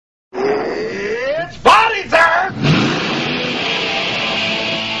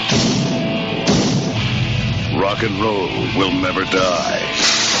rock and roll will never die.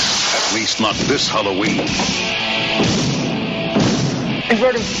 At least not this Halloween. I've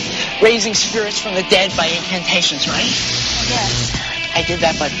heard of raising spirits from the dead by incantations, right? Yes. I did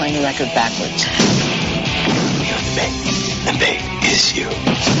that by playing the record backwards. You're the bait, and bait is you.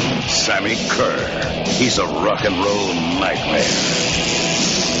 Sammy Kerr. He's a rock and roll nightmare.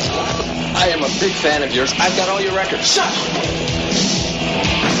 I am a big fan of yours. I've got all your records. Shut up!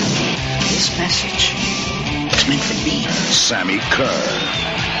 This message is meant for me. Sammy Kerr.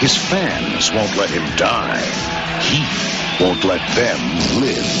 His fans won't let him die. He won't let them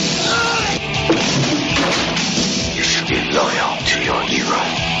live. You should be loyal to your hero.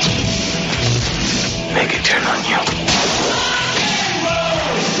 Make it turn on you.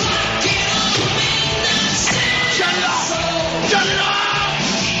 Shut it off! Shut it off!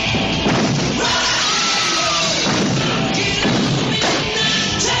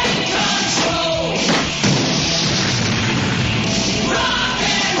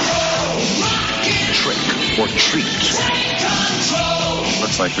 Trick or treat.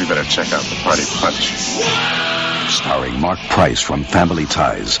 Looks like we better check out the Party Punch. Starring Mark Price from Family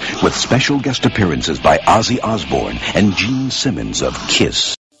Ties, with special guest appearances by Ozzy Osbourne and Gene Simmons of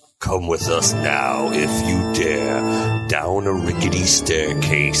Kiss. Come with us now, if you dare, down a rickety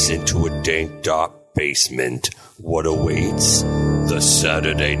staircase into a dank, dark basement. What awaits? The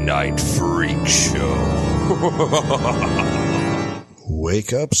Saturday Night Freak Show.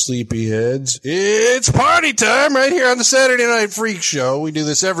 Wake up, sleepyheads. It's party time right here on the Saturday Night Freak Show. We do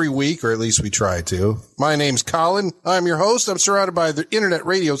this every week, or at least we try to. My name's Colin. I'm your host. I'm surrounded by the internet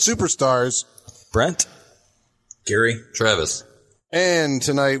radio superstars. Brent. Gary. Travis. And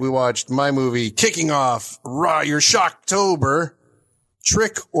tonight we watched my movie kicking off your Shocktober,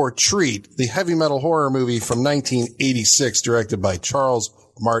 Trick or Treat, the heavy metal horror movie from 1986, directed by Charles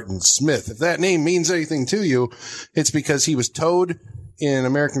Martin Smith. If that name means anything to you, it's because he was Toad in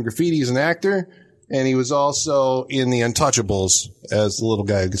American Graffiti as an actor, and he was also in The Untouchables as the little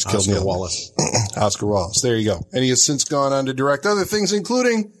guy who gets killed. Oscar Wallace. Oscar Wallace. There you go. And he has since gone on to direct other things,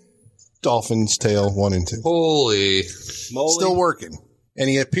 including Dolphin's Tale 1 and 2. Holy moly. Still working. And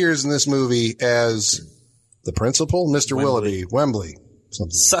he appears in this movie as the principal, Mr. Willoughby, Wembley.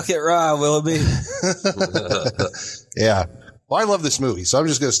 Suck it raw, Willoughby. Yeah. Well, I love this movie, so I'm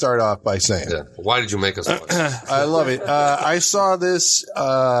just going to start off by saying. Yeah. Why did you make us watch it? I love it. I saw this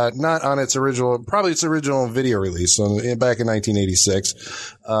not on its original video release back in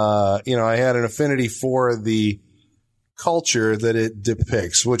 1986. I had an affinity for the culture that it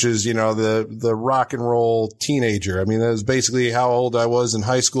depicts, which is, the rock and roll teenager. I mean, that was basically how old I was in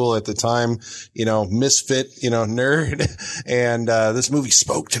high school at the time, misfit, nerd. And this movie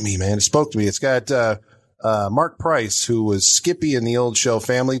spoke to me, man. It spoke to me. It's got Mark Price, who was Skippy in the old show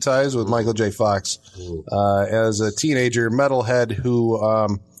Family Ties with Michael J. Fox, as a teenager metalhead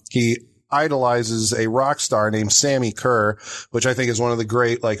who he idolizes a rock star named Sammy Kerr, which I think is one of the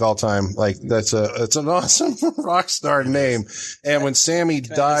great, all time, it's an awesome rock star name. And when Sammy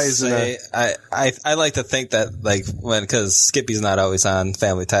dies I like to think that, because Skippy's not always on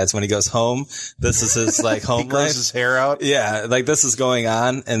Family Ties, when he goes home, this is his, home he grows life. his hair out. Yeah, this is going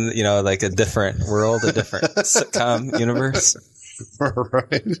on in, a different world, a different sitcom universe.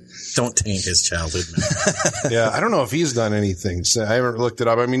 Right. Don't taint his childhood. Yeah, I don't know if he's done anything. So I haven't looked it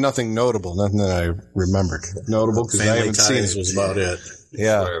up. I mean, nothing notable, nothing that I remember notable because I haven't seen it. Was about it.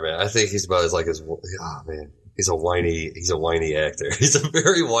 Yeah, Sorry, man. I think he's about he's a whiny actor. He's a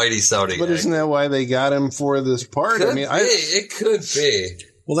very whiny sounding but actor. Isn't that why they got him for this part? It could be.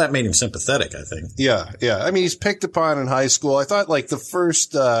 Well, that made him sympathetic, I think. Yeah. I mean, he's picked upon in high school. I thought the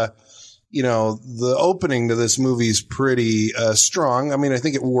first, the opening to this movie is pretty strong. I mean, I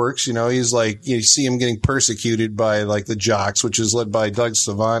think it works. He's you see him getting persecuted by the Jocks, which is led by Doug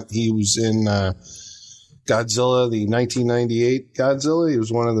Savant. He was in Godzilla, the 1998 Godzilla. He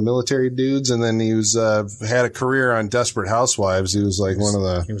was one of the military dudes, and then he was had a career on Desperate Housewives. He was one of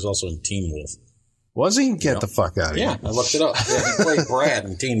the. He was also in Teen Wolf. Was he? Get the fuck out of here. Yeah, I looked it up. Yeah, he played Brad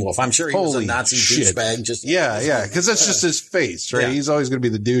in Teen Wolf. I'm sure he was a Nazi douchebag. Yeah, because that's just his face, right? Yeah. He's always going to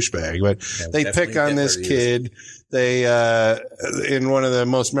be the douchebag. But they pick on this kid. They, in one of the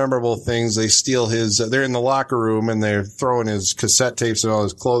most memorable things, they steal they're in the locker room and they're throwing his cassette tapes and all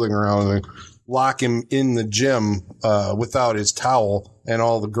his clothing around and they lock him in the gym, without his towel. And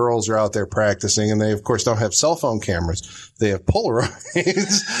all the girls are out there practicing, and they, of course, don't have cell phone cameras. They have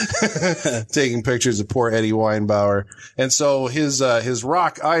Polaroids taking pictures of poor Eddie Weinbauer. And so his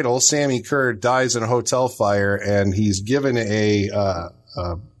rock idol, Sammy Kerr, dies in a hotel fire, and he's given a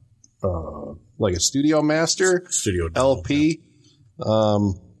studio master studio LP.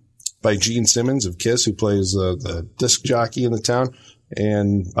 by Gene Simmons of Kiss, who plays the disc jockey in the town.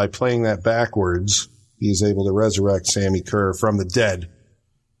 And by playing that backwards, he's able to resurrect Sammy Kerr from the dead.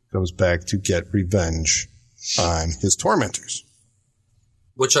 Comes back to get revenge on his tormentors.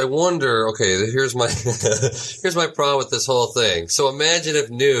 Which I wonder, okay, here's my problem with this whole thing. So imagine if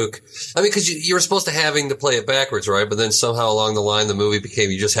Nuke, I mean, cause you were supposed to having to play it backwards, right? But then somehow along the line, the movie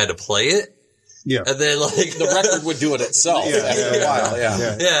became you just had to play it. Yeah. And then like the record would do it itself after a while.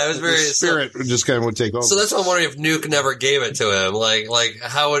 Yeah. Yeah, it was very, the spirit just kind of would take over. So that's why I'm wondering if Nuke never gave it to him. Like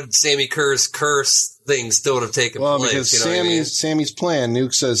how would Sammy Kerr's curse thing still would have taken place? Well, because Sammy's plan,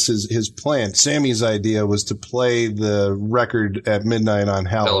 Nuke says his plan, Sammy's idea was to play the record at midnight on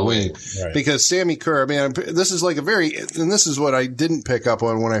Halloween. Right. Because Sammy Kerr, I mean, this is like and this is what I didn't pick up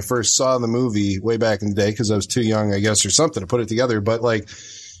on when I first saw the movie way back in the day, because I was too young, I guess, or something to put it together. But like,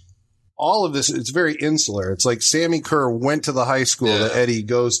 all of this, it's very insular. It's like Sammy Kerr went to the high school that Eddie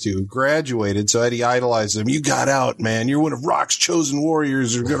goes to, graduated, so Eddie idolized him. You got out, man. You're one of Rock's chosen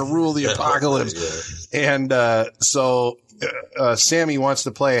warriors. You're going to rule the apocalypse. And so Sammy wants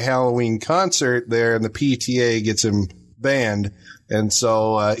to play a Halloween concert there, and the PTA gets him banned. And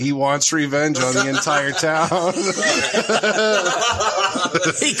so he wants revenge on the entire town.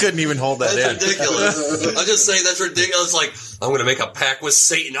 He couldn't even hold that in. That's ridiculous. I'm just saying that's ridiculous. Like, I'm going to make a pact with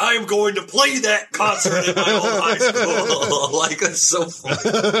Satan. I am going to play that concert in my old high school. Like, that's so funny.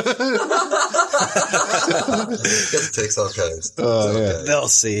 It takes all kinds. Okay. They'll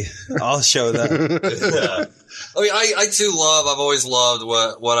see. I'll show them. Yeah. I mean, I've always loved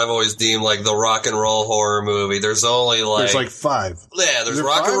what I've always deemed like the rock and roll horror movie. There's only there's like 5. Yeah, there's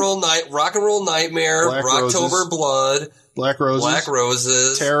Rock and Roll Nightmare, Rocktober Blood, Black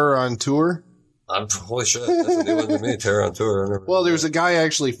Roses, Terror on Tour. Holy shit, that's a new one to me, Terror on Tour. Well, there was a guy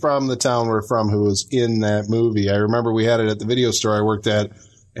actually from the town we're from who was in that movie. I remember we had it at the video store I worked at.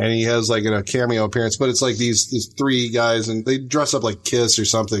 And he has like a cameo appearance, but it's like these 3 guys, and they dress up like Kiss or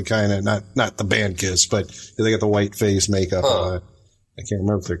something, kind of not the band Kiss, but they got the white face makeup. I can't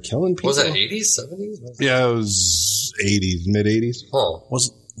remember if they're killing people. Was that 80s, 70s? Yeah, it was 80s, mid 80s. Huh.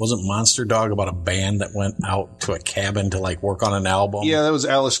 Wasn't Monster Dog about a band that went out to a cabin to like work on an album? Yeah, that was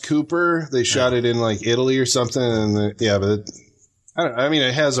Alice Cooper. They shot it in like Italy or something, and but I mean,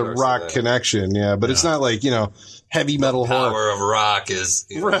 it has a rock connection, but it's not like, heavy metal horror. The power of rock is...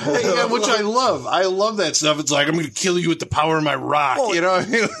 Right, which I love. I love that stuff. It's like, I'm going to kill you with the power of my rock. Well, you know what I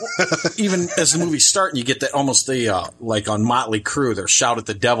mean? Even as the movie's starting, you get that almost like on Motley Crue, their Shout at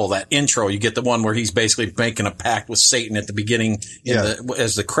the Devil, that intro. You get the one where he's basically making a pact with Satan at the beginning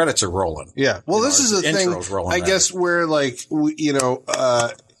as the credits are rolling. Yeah. Well, this is the thing, I guess, where like,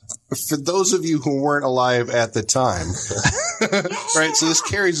 for those of you who weren't alive at the time, right? So this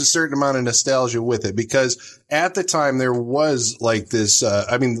carries a certain amount of nostalgia with it, because at the time there was like this,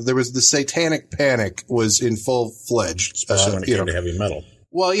 there was the satanic panic was in full fledged. Especially when it came to heavy metal.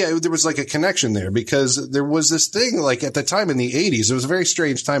 Well, yeah, there was like a connection there, because there was this thing like at the time in the 80s, it was a very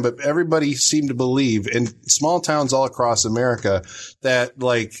strange time, but everybody seemed to believe in small towns all across America that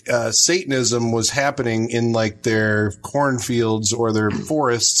like Satanism was happening in like their cornfields or their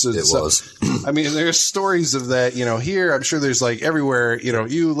forests. And was. I mean, there's stories of that, here. I'm sure there's like everywhere,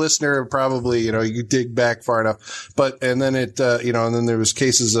 you listener probably, you dig back far enough, and then and then there was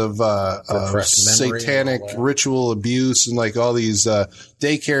cases of satanic ritual abuse and like all these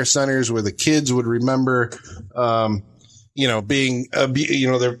daycare centers where the kids would remember, being,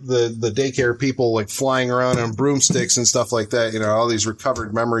 the daycare people like flying around on broomsticks and stuff like that, all these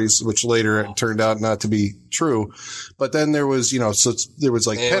recovered memories, which later it turned out not to be true. But then there was, so there was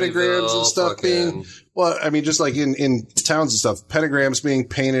like pentagrams and stuff just like in towns and stuff, pentagrams being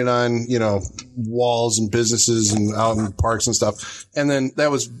painted on, walls and businesses and out in parks and stuff. And then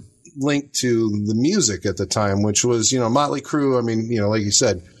that was linked to the music at the time, which was, Motley Crue. I mean, like you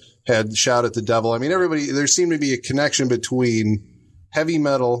said, had Shout at the Devil. I mean, there seemed to be a connection between heavy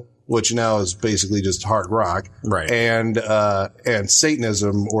metal, which now is basically just hard rock, right? And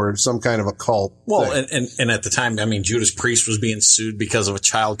Satanism or some kind of a cult. Well, and at the time, I mean, Judas Priest was being sued because of a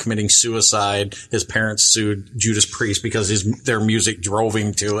child committing suicide. His parents sued Judas Priest because their music drove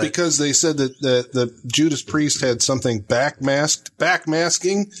him to it. Because they said that the Judas Priest had something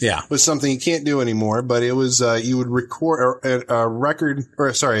backmasking. Yeah, was something you can't do anymore. But it was you would record a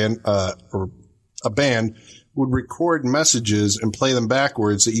band would record messages and play them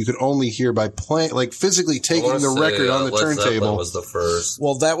backwards that you could only hear by playing, like physically taking the record on the turntable. Was the first.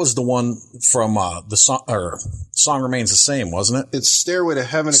 Well, that was the one from the song, or Song Remains the Same, wasn't it? It's Stairway to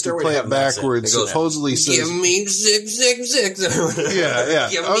Heaven. If you play it backwards, supposedly says, "Give me zig zig zig." Yeah.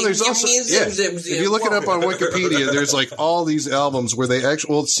 There's also if you look it up on Wikipedia, there's like all these albums where they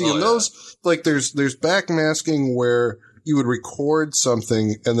actually in those, like there's backmasking where you would record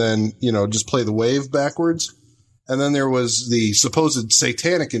something and then, just play the wave backwards. And then there was the supposed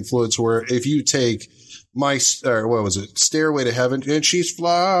satanic influence where if you take Stairway to Heaven, and she's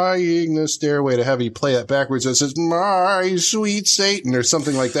flying the stairway to heaven, you play that backwards and it says, my sweet Satan, or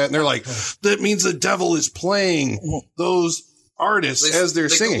something like that. And they're like, that means the devil is playing those artists as they're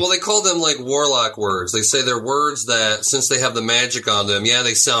singing. Well, they call them like warlock words. They say they're words that, since they have the magic on them,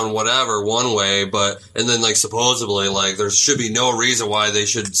 they sound whatever one way, and then like supposedly like there should be no reason why they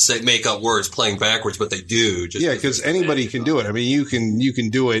should make up words playing backwards, but they do. Because anybody can do it. I mean, you can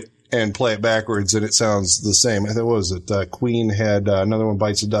do it and play it backwards and it sounds the same. I think, what was it? Queen had Another One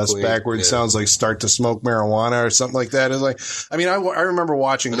Bites the Dust backwards. Yeah. Sounds like Start to Smoke Marijuana or something like that. It's like, I mean, I remember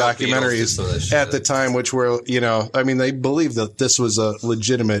watching documentaries at the time, which were, they believed that this was a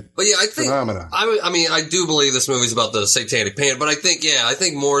legitimate phenomenon. I do believe this movie's about the satanic pain, but I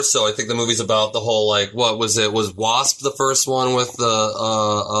think more so, I think the movie's about the whole, like, what was it? Was Wasp the first one with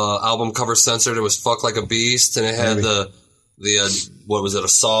the album cover censored? It was Fuck Like a Beast, and it had what was it, a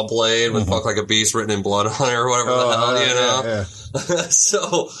saw blade with Fuck Like a Beast written in blood on it or whatever the hell, Yeah.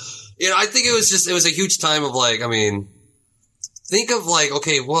 So, I think it was a huge time of like, I mean, think of like,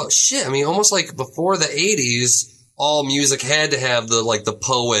 okay, well, shit, I mean, almost like before the 80s, all music had to have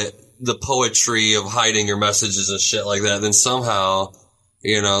the poetry of hiding your messages and shit like that. Then somehow,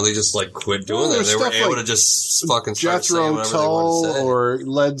 they just like quit doing that. They were able to just fucking start saying whatever they wanted to say. Or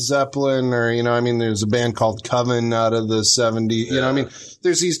Led Zeppelin, or, there's a band called Coven out of the 70s.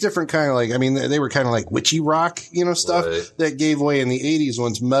 There's these different kind of like, they were kind of like witchy rock, stuff that gave way in the 80s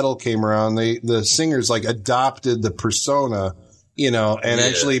once metal came around. The singers like adopted the persona, and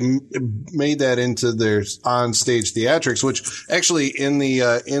actually made that into their on-stage theatrics, which actually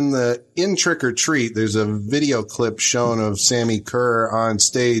in Trick or Treat, there's a video clip shown of Sammy Kerr on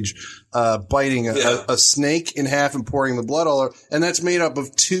stage, biting a snake in half and pouring the blood all over. And that's made up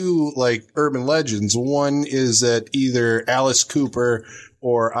of two, like, urban legends. One is that either Alice Cooper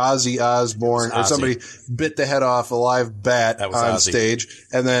or Ozzy Osbourne or somebody bit the head off a live bat on stage.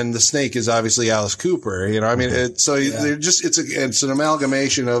 And then the snake is obviously Alice Cooper. It's an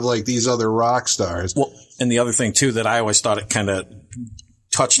amalgamation of like these other rock stars. Well, and the other thing too that I always thought it kind of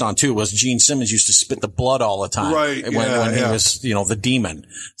touched on too was Gene Simmons used to spit the blood all the time. Right. When he was, the demon.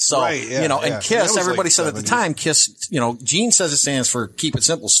 So, and Kiss, everybody said at the time, Kiss, Gene says it stands for Keep It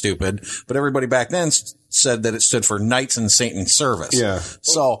Simple, Stupid, but everybody back then said that it stood for Knights in Satan's Service. Yeah.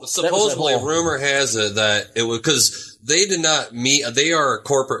 So supposedly rumor has it that it was because they did not meet, they are a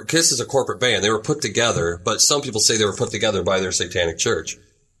corporate, Kiss is a corporate band. They were put together, but some people say they were put together by their satanic church.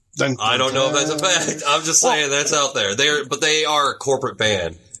 I don't know if that's a fact. I'm just saying that's out there. But they are a corporate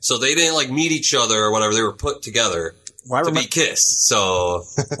band. So they didn't like meet each other or whatever. They were put together to be Kiss. So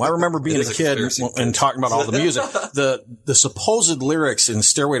I remember being a kid and talking about all the music. The supposed lyrics in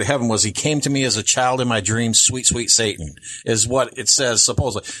Stairway to Heaven was, he came to me as a child in my dreams, sweet, sweet Satan, is what it says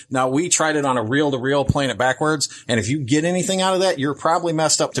supposedly. Now, we tried it on a reel-to-reel playing it backwards, and if you get anything out of that, you're probably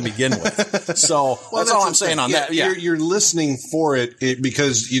messed up to begin with. So that's all I'm saying on that. Yeah. You're listening for it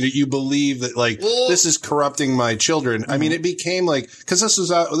because you believe that this is corrupting my children. I mean, it became like, because this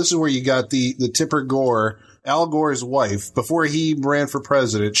is where you got the Tipper Gore, Al Gore's wife, before he ran for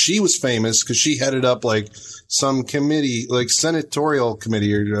president. She was famous because she headed up like some committee, like senatorial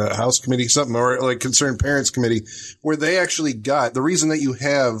committee or House committee, something, or like Concerned Parents Committee, where they actually got the reason that you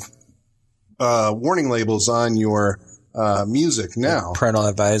have warning labels on your music now. Parental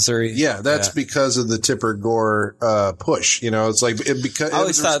advisory. Yeah, that's because of the Tipper Gore push. It's like because I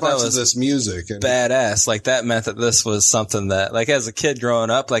always thought that was this music badass. Like that meant that this was something that, like, as a kid growing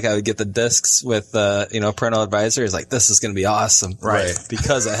up, like I would get the discs with parental advisory. It's like, this is going to be awesome, right?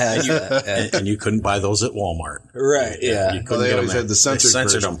 Because it had that, and you couldn't buy those at Walmart, right? Yeah, you couldn't they get always them. had the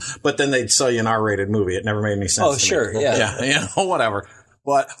censored them, but then they'd sell you an R-rated movie. It never made any sense. Oh, sure, yeah, whatever.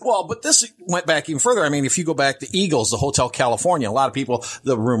 But this went back even further. I mean, if you go back to Eagles, the Hotel California, a lot of people,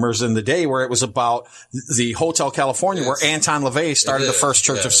 the rumors in the day where it was about the Hotel California where Anton LaVey started the first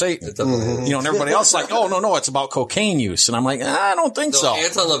Church of Satan. You know, and everybody else like, oh, no, it's about cocaine use. And I'm like, I don't think so.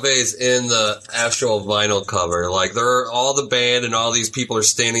 Anton LaVey's in the actual vinyl cover. Like, all the band and all these people are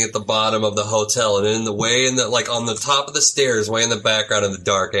standing at the bottom of the hotel, and on the top of the stairs, way in the background in the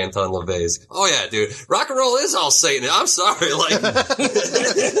dark, Anton LaVey's. Oh yeah, dude. Rock and roll is all Satan. I'm sorry. Like,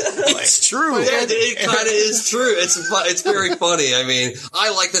 it's true. It kind of is true. It's very funny. I mean,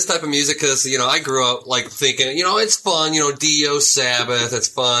 I like this type of music because, you know, I grew up like thinking, you know, it's fun, you know, Dio, Sabbath, it's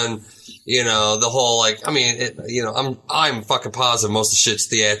fun. You know, the whole, like, I mean, I'm fucking positive most of the shit's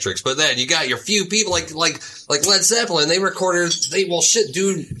theatrics, but then you got your few people like Led Zeppelin, they recorded,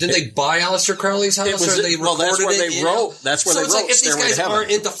 didn't they buy Aleister Crowley's house? That's where they wrote. That's where they wrote. Like, if these guys aren't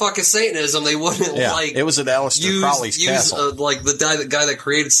into fucking Satanism, they wouldn't, it was at Aleister Crowley's castle. Like, the guy that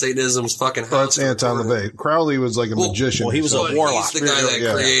created Satanism's fucking house. That's Anton LaVey. Crowley was like a magician. Well, he was a warlock. He's the guy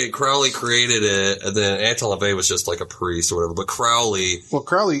that Crowley created it, and then Anton LaVey was just like a priest or whatever, but Crowley's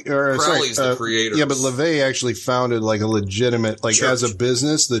the creator. Yeah, but LaVey actually founded like a legitimate, like, as a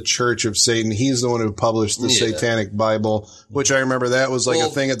business, the Church of Satan. He's the one who published the Satanic Bible, which I remember that was like a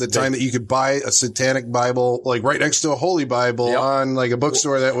thing at the time that you could buy a Satanic Bible, like right next to a Holy Bible on like a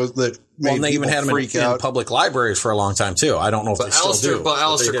bookstore that made they even had them in public libraries for a long time too. I don't know if they still do. But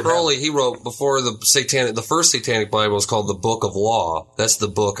Aleister Crowley, he wrote before the first Satanic Bible was called the Book of Law. That's the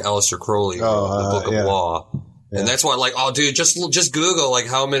book Aleister Crowley wrote, the Book of Law. Yeah. And that's why, like, oh, dude, just Google, like,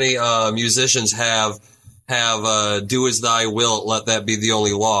 how many musicians have do as thy will, let that be the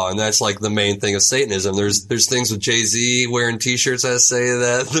only law. And that's, like, the main thing of Satanism. There's things with Jay-Z wearing t-shirts that say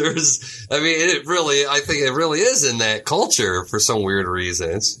that. I think it really is in that culture for some weird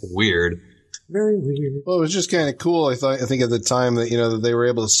reason. It's weird. Very weird. Well, it was just kind of cool. I think at the time that, you know, that they were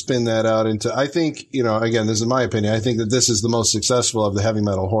able to spin that out into, I think, you know, again, this is my opinion. I think that this is the most successful of the heavy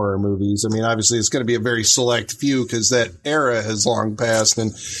metal horror movies. I mean, obviously it's going to be a very select few because that era has long passed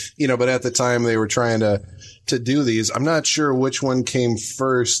and, you know, but at the time they were trying to do these. I'm not sure which one came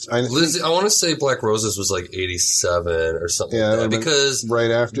first. I want to say Black Roses was like 87 or something like that, because right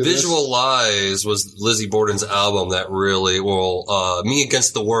after Visual Lies was Lizzie Borden's album that really, Me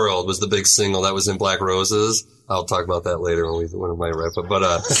Against the World was the big single that was in Black Roses. I'll talk about that later when I might wrap up. But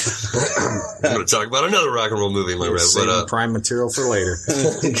I'm going to talk about another rock and roll movie in my wrap. But prime material for later.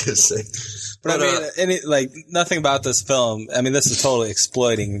 But I mean, nothing about this film. I mean, this is totally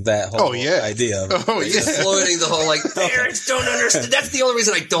exploiting that whole idea. Exploiting the whole, like, parents don't understand. That's the only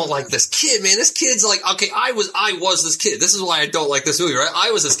reason I don't like this kid, man. This kid's like, okay, I was this kid. This is why I don't like this movie, right? I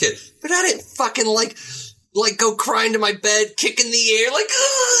was this kid. But I didn't fucking like go crying to my bed, kicking the air, like,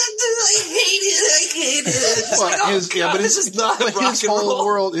 I hate it. This is not rock and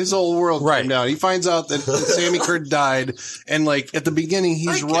roll. His whole world came down. He finds out that Sammy Kerr died, and like at the beginning,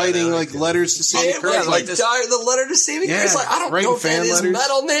 he's writing like letters to Sammy Kerr. Yeah, like the letter to Sammy Kerr. It's like, I don't know if that is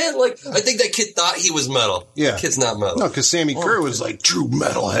metal, man. Like, I think that kid thought he was metal. Yeah, kid's not metal. No, because Sammy Kerr was like, true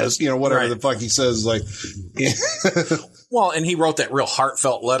metal has, you know, whatever the fuck he says, like. Well, and he wrote that real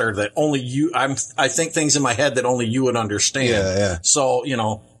heartfelt letter that only you, I think things in my head that only you would understand. Yeah. So, you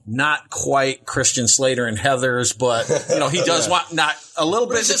know, not quite Christian Slater and Heathers, but, you know, he does want not a little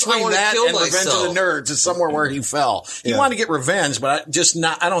bit between that and Revenge of the Nerds is somewhere where he fell. He wanted to get revenge, but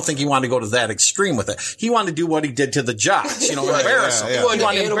I don't think he wanted to go to that extreme with it. He wanted to do what he did to the Jocks, you know, embarrass them. He wanted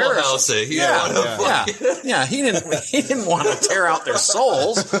to embarrass them. He didn't want to tear out their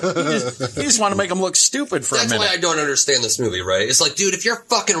souls. He just wanted to make them look stupid for a minute. That's why I don't understand this movie, right? It's like, dude, if your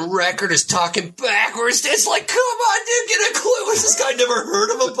fucking record is talking backwards, it's like, come on, dude, get a clue. Has this guy never heard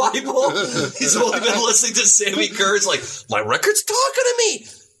of a Bible? He's only been listening to Sammy Kerr. It's like, my record's talking to me.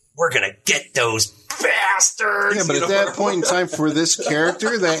 We're gonna get those bastards. Yeah, but at that point in time for this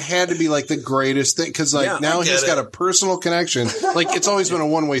character, that had to be like the greatest thing. Cause like now he's got a personal connection. Like it's always been a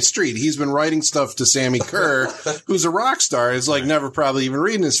one-way street. He's been writing stuff to Sammy Kerr, who's a rock star, is like never probably even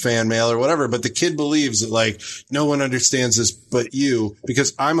reading his fan mail or whatever. But the kid believes that like no one understands this but you,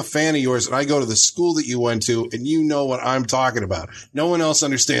 because I'm a fan of yours and I go to the school that you went to and you know what I'm talking about. No one else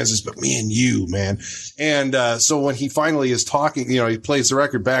understands this but me and you, man. And, so when he finally is talking, you know, he plays the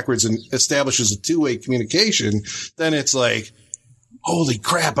record backwards and establishes a two-way communication, then it's like, holy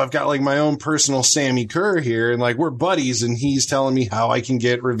crap, I've got like my own personal Sammy Kerr here, and like we're buddies, and he's telling me how I can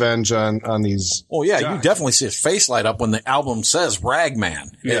get revenge on these. Oh yeah, you definitely see his face light up when the album says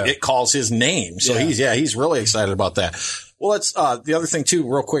Ragman. It calls his name, so he's really excited about that. Well, it's the other thing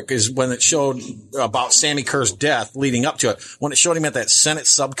too, real quick, is when it showed about Sammy Kerr's death leading up to it. When it showed him at that Senate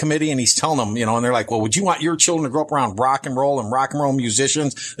subcommittee, and he's telling them, and they're like, "Well, would you want your children to grow up around rock and roll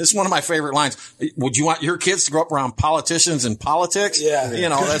musicians?" This is one of my favorite lines. Would you want your kids to grow up around politicians and politics? Yeah,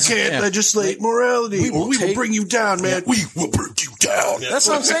 that's you can't legislate morality. We will bring you down, man. We will bring you down. That's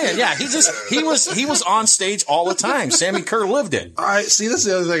what I'm saying. Yeah, he was on stage all the time. Sammy Kerr lived it. I see. This is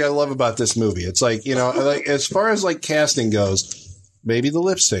the other thing I love about this movie. It's like, like as far as like casting goes, maybe the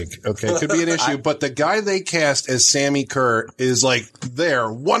lip sync, okay, could be an issue, but the guy they cast as Sammy Kerr is like there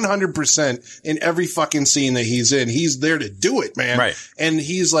 100% in every fucking scene that he's in. He's there to do it, man. Right. And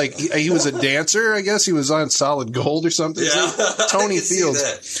he's like, he was a dancer, I guess. He was on Solid Gold or something. Yeah. Tony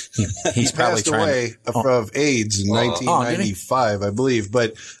Fields. He's probably passed away of AIDS in 1995, I believe.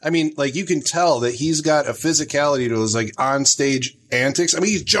 But I mean, like, you can tell that he's got a physicality to his like on stage antics. I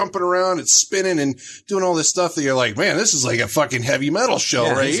mean, he's jumping around and spinning and doing all this stuff that you're like, man, this is like a fucking heavy metal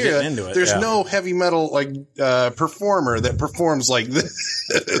show right here. Into it, There's no heavy metal like performer that performs like this.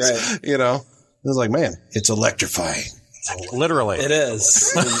 Right. It's like, man, it's electrifying. Literally, it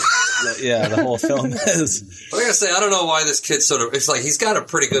is. Yeah, the whole film is. I gotta say, I don't know why this kid it's like he's got a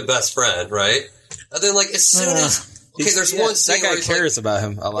pretty good best friend, right? And then like as soon as. Okay, there's one scene that guy cares about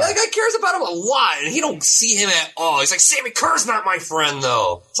him a lot. Yeah, that guy cares about him a lot, and he don't see him at all. He's like, Sammy Kerr's not my friend,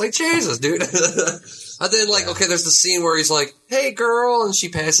 though. It's like, Jesus, dude. And then, like, okay, there's the scene where he's like, hey, girl, and she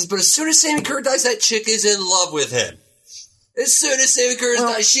passes, but as soon as Sammy Kerr dies, that chick is in love with him. As soon as Sammy Kerr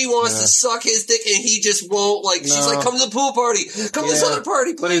dies, she wants to suck his dick, and he just won't, like, she's like, come to the pool party. Come to this other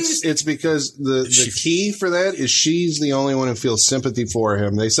party, please. But it's because the key for that is she's the only one who feels sympathy for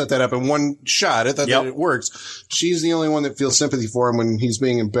him. They set that up in one shot. I thought that it works. She's the only one that feels sympathy for him when he's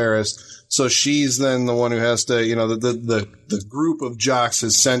being embarrassed. So she's then the one who has to, the group of jocks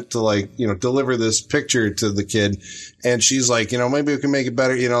is sent to like, deliver this picture to the kid. And she's like, maybe we can make it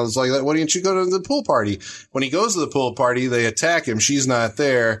better. It's like, why don't you go to the pool party? When he goes to the pool party, they attack him. She's not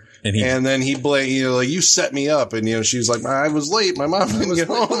there. And then he blames, like, you set me up. And, she's like, I was late. My mom didn't get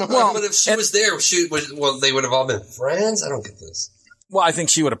home. Well, but if she was there, they would have all been friends? I don't get this. Well, I think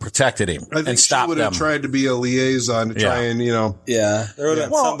she would have protected him and stopped them. She would have tried to be a liaison to try and, Yeah, there would have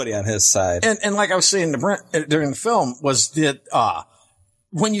been somebody on his side. And like I was saying to Brent during the film was that,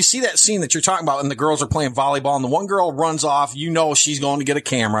 when you see that scene that you're talking about and the girls are playing volleyball and the one girl runs off, she's going to get a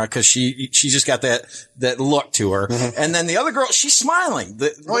camera because she just got that look to her. Mm-hmm. And then the other girl, she's smiling.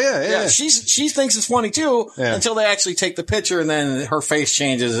 She thinks it's funny too until they actually take the picture and then her face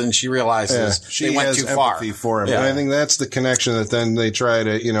changes and she realizes she went has too far. Empathy for him. Yeah. And I think that's the connection that then they try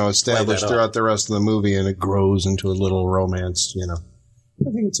to, establish throughout the rest of the movie, and it grows into a little romance, I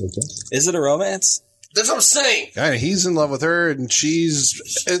think it's okay. Is it a romance? That's what I'm saying. Yeah, he's in love with her, and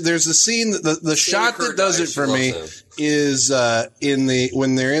there's a scene, the shot that does it for me is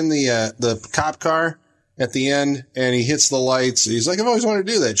when they're in the cop car at the end, and he hits the lights. He's like, I've always wanted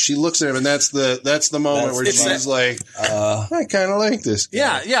to do that. She looks at him, and that's the moment where she's like, I kind of like this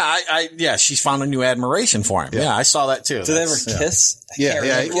guy. Yeah, she's found a new admiration for him. Yeah, I saw that too. Do they ever kiss?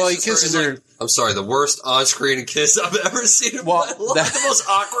 Yeah. Well, he kisses her. I'm sorry, the worst on-screen kiss I've ever seen in my life. The most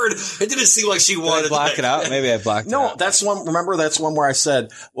awkward. It didn't seem like she wanted to block it out. Maybe I blocked it out. No, that's one. Remember, that's one where I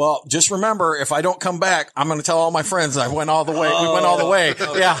said, well, just remember, if I don't come back, I'm going to tell all my friends I went all the way. We went all the way.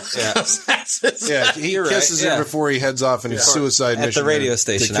 Yeah. He kisses her before he heads off in his suicide mission. At the radio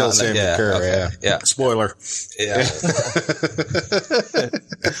station. To kill Sammy Kerr. Yeah. Spoiler. Yeah.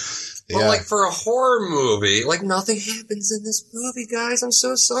 But like for a horror movie, like nothing happens in this movie, guys. I'm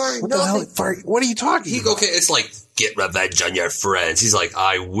so sorry. What the hell? What are you talking about? Okay, it's like, get revenge on your friends. He's like,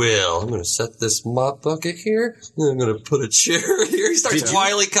 I will. I'm going to set this mop bucket here. I'm going to put a chair here. He starts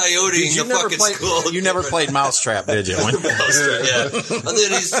Wile E. Coyoteing the fucking school. You never played Mousetrap, did you? Mousetrap, yeah. And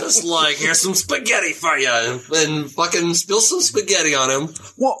then he's just like, here's some spaghetti for you. And fucking spill some spaghetti on him.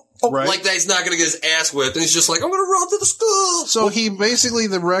 Well, right. Like that he's not going to get his ass whipped, and he's just like, I'm going to run to the school. So he basically,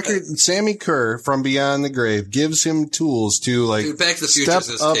 Sammy Kerr from Beyond the Grave gives him tools to like. Dude, Back to the Future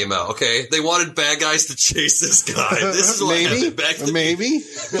just came out. Okay, they wanted bad guys to chase this guy. This is what happened. Back to maybe,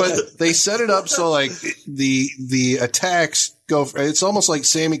 but they set it up so like the attacks go. It's almost like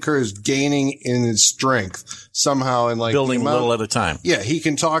Sammy Kerr is gaining in his strength somehow, and like building a little at a time. Yeah, he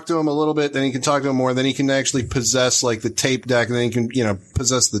can talk to him a little bit, then he can talk to him more, then he can actually possess like the tape deck, and then he can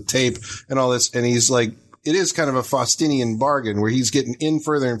possess the tape and all this, and he's like. It is kind of a Faustinian bargain where he's getting in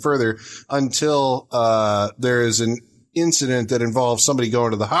further and further until there is an incident that involves somebody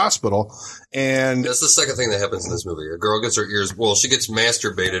going to the hospital. And that's the second thing that happens in this movie. A girl gets her ears, she gets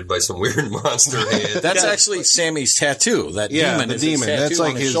masturbated by some weird monster hand. That's actually Sammy's tattoo. That demon is his tattoo. That's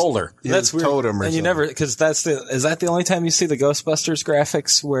like his shoulder. That's weird. Totem or and you something. never, because is that the only time you see the Ghostbusters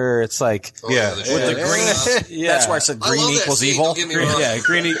graphics where it's like, with the green. That's why I said green equals evil. Don't get me wrong. Yeah,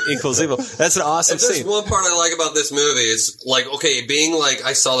 green equals evil. That's an awesome If there's scene. one part I like about this movie, it's like, okay, being like,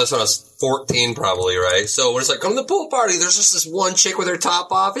 I saw this when I was 14 probably, right? So when it's like, come to the pool party, there's just this one chick with her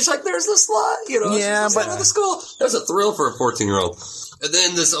top off. It's like, there's the slut, you know? Yeah, but the school. That's a thrill for a 14-year-old. And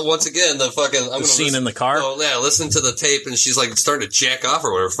then this, once again, the scene in the car? Oh, yeah, listen to the tape, and she's like starting to jack off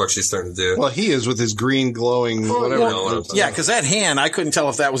or whatever the fuck she's starting to do. Well, he is with his green glowing whatever. Yeah, because that hand, I couldn't tell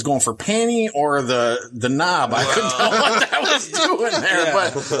if that was going for panty or the knob. I couldn't tell what that was doing there,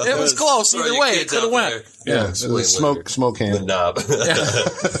 but it was close. Either way, it could have went. Yeah, the smoke hand. The knob.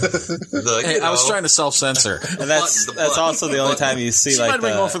 I was trying to self-censor. And that's also the only time you see She like might have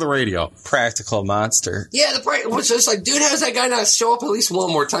been going for the radio. Practical monster. Yeah, it's just like, dude, how does that guy not show up at least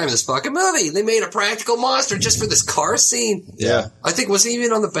one more time in this fucking movie? They made a practical monster just for this car scene. Yeah. I think, was he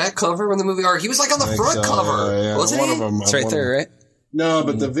even on the back cover when the movie, or he was like on the front cover, wasn't one he? of them, It's right there, right? No,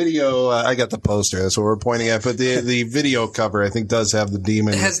 but the video, I got the poster. That's what we're pointing at. But the video cover, I think, does have the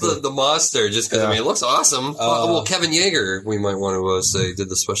demon. It has the monster, just because, I mean, it looks awesome. Well, Kevin Yeager, we might want to say, did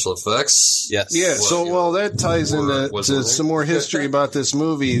the special effects. Yes. Yeah, that ties into some more history about this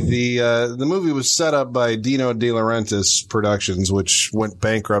movie. The movie was set up by Dino De Laurentiis Productions, which went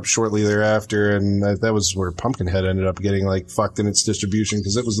bankrupt shortly thereafter, and that was where Pumpkinhead ended up getting, like, fucked in its distribution,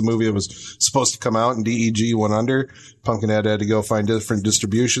 because it was the movie that was supposed to come out, and DEG went under. Pumpkinhead had to go find different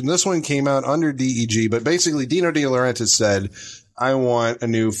distribution. This one came out under DEG, but basically Dino De Laurentiis said, I want a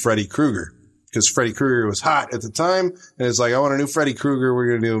new Freddy Krueger. Because Freddy Krueger was hot at the time, and it's like, I want a new Freddy Krueger. We're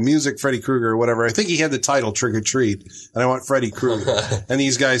going to do music Freddy Krueger or whatever. I think he had the title Trick or Treat, and I want Freddy Krueger. And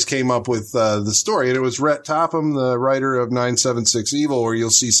these guys came up with the story, and it was Rhett Topham, the writer of 976 Evil, where you'll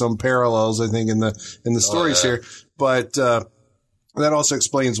see some parallels, I think, in the stories here. But that also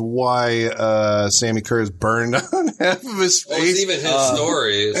explains why Sammy Kerr is burned on half of his face. It's even his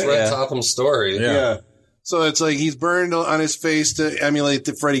story. It's Rhett Topham's story. Yeah. So it's like he's burned on his face to emulate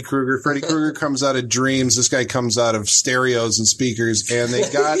the Freddy Krueger. Freddy Krueger comes out of dreams. This guy comes out of stereos and speakers, and they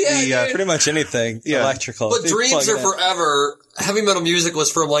got pretty much anything electrical. But dreams are forever. Heavy metal music was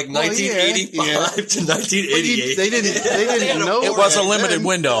from like 1985 to 1988. They didn't know it was a limited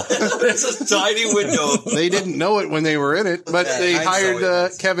window. It's a tiny window. They didn't know it when they were in it, but they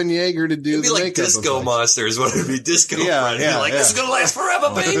hired Kevin Yeager to do It'd be the like makeup. Disco Monsters. What would it be? Disco. This is gonna last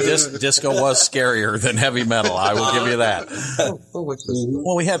forever, baby. Disco was scarier than heavy metal. I will give you that.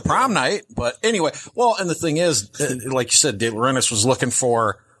 Well, we had Prom Night, but anyway. Well, and the thing is, like you said, De Laurentiis was looking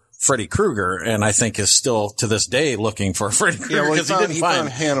for Freddy Krueger, and I think is still to this day looking for Freddy Krueger because he found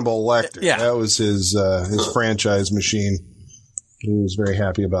Hannibal Lecter. Yeah, that was his franchise machine. He was very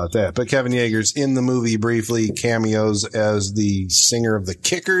happy about that. But Kevin Yeager's in the movie briefly, cameos as the singer of the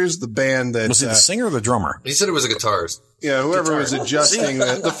Kickers, the band that... Was it the singer or the drummer? He said it was a guitarist. Yeah, whoever was adjusting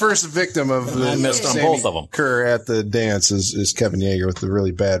the first victim of the Sammy both of them. Kerr at the dance is Kevin Yeager with the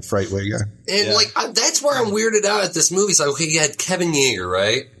really bad fright wig guy. And that's where I'm weirded out at this movie. It's like, okay, you had Kevin Yeager,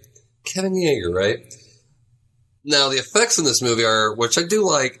 right? Now, the effects in this movie are, which I do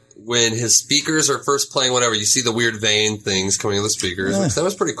like, when his speakers are first playing whatever, you see the weird vein things coming in the speakers. Which, that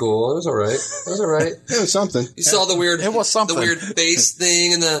was pretty cool. It was all right. It was something. You saw the weird, it was something. the weird face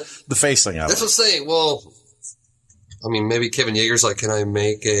thing and the face thing. That's what I'm saying. Well, I mean, maybe Kevin Yeager's like, can I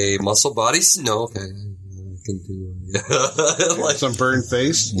make a muscle body? No, okay. I can do like some burn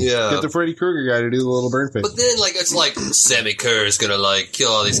face. Yeah. Get the Freddy Krueger guy to do the little burn face. But then, like, it's like Sammy Kerr is gonna like kill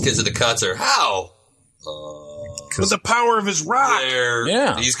all these kids at the concert. How? With the power of his rock.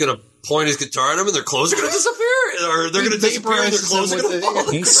 He's gonna point his guitar at them and their clothes are gonna disappear. Or they're gonna disappear and their clothes are gonna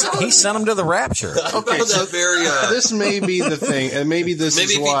fall. He sent them to the rapture. Okay, so this may be the thing, and maybe this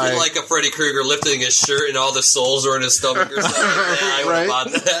is why. Maybe like a Freddy Krueger lifting his shirt and all the souls are in his stomach or something. I would have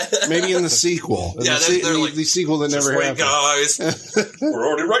bought that. Maybe in the sequel. The sequel that never happened. Guys, we're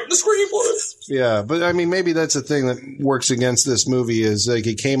already writing the screenplay. Yeah, but I mean, maybe that's a thing that works against this movie is like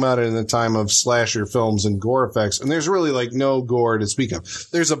it came out in the time of slasher films and gore effects, and there's really like no gore to speak of.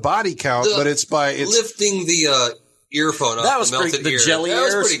 There's a body count, but it's lifting the earphone off that was the melted the ear. jelly that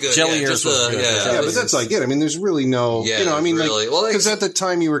ears. was pretty good. Jelly ears was good. Yeah, but that's like it. I mean, there's really no, I mean, really. Because at the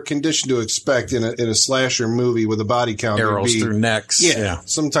time you were conditioned to expect in a slasher movie with a body count, arrows through necks,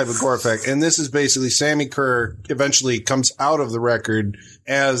 some type of gore effect. And this is basically Sammy Kerr eventually comes out of the record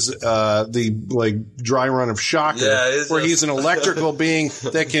as the dry run of Shocker, where he's an electrical being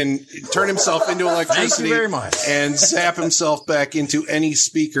that can turn himself into electricity. Thank you very much. And zap himself back into any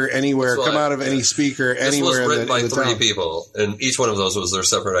speaker anywhere, come out of any speaker anywhere. This was written by 3 town. people, and each one of those was their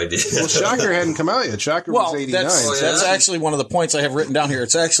separate idea. Well, Shocker hadn't come out yet. Shocker was 89. That's actually one of the points I have written down here.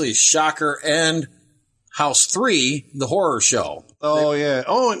 It's actually Shocker and House 3, the horror show. Oh, yeah.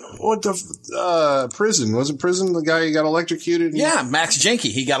 Oh, and what the Prison? Wasn't Prison the guy who got electrocuted? Yeah, Max Jenke.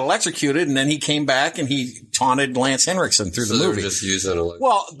 He got electrocuted, and then he came back and he taunted Lance Henriksen through the movie. They were just using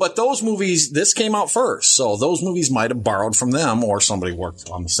well, but those movies, this came out first, so those movies might have borrowed from them, or somebody worked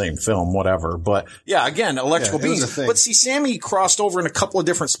on the same film, whatever. But yeah, again, electrical beings. But see, Sammy crossed over in a couple of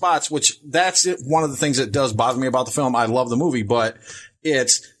different spots, which that's one of the things that does bother me about the film. I love the movie, but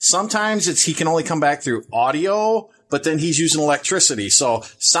sometimes he can only come back through audio, but then he's using electricity. So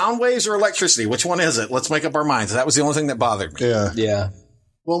sound waves or electricity, which one is it? Let's make up our minds. That was the only thing that bothered me. Yeah. Yeah.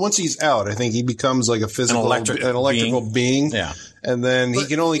 Well, once he's out, I think he becomes like a physical, an electrical being. Yeah. And then he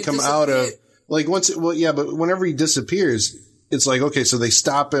can only come out of but whenever he disappears, it's like, okay, so they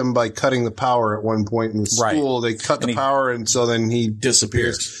stop him by cutting the power at one point in the school. They cut the power, and so then he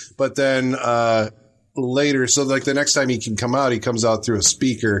disappears. But then, later, so like the next time he can come out, he comes out through a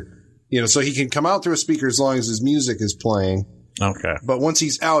speaker, so he can come out through a speaker as long as his music is playing. Okay. But once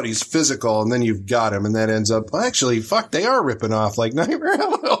he's out, he's physical, and then you've got him, and that ends up, they are ripping off like Nightmare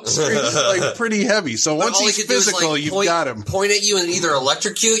on Elm Street, like pretty heavy. So once he's physical, you've got him. Point at you and either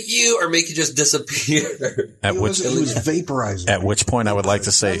electrocute you or make you just disappear. He was vaporizing. At which point I would like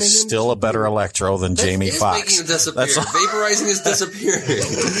to say, still a better Electro than Jamie Foxx. Making him disappear. Vaporizing is disappearing.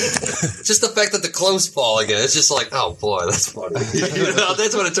 Just the fact that the clothes fall again. It's just like, oh boy, that's funny.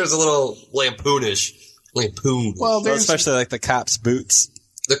 That's when it turns a little lampoonish. Lampoon. Well, especially like the cops' boots.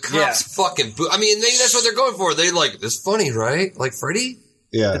 The cops' fucking boots. I mean, maybe that's what they're going for. They it's funny, right? Like Freddy?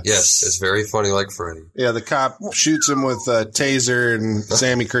 Yeah. Yes, it's very funny like Freddy. Yeah, the cop shoots him with a taser, and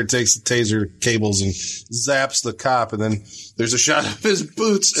Sammy Kerr takes the taser cables and zaps the cop, and then there's a shot of his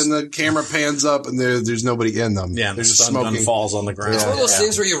boots, and the camera pans up, and there's nobody in them. Yeah, they're just just smoking. smoking. Falls on the ground. It's one of those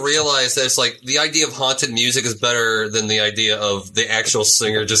things where you realize that it's like the idea of haunted music is better than the idea of the actual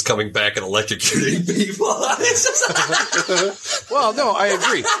singer just coming back and electrocuting people. Well, no, I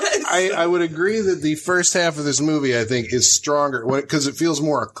agree. I would agree that the first half of this movie, I think, is stronger because it feels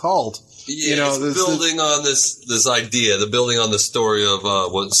more occult. Yeah, it's building on this idea, building on the story of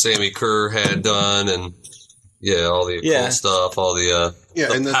what Sammy Kerr had done, and all the occult stuff, all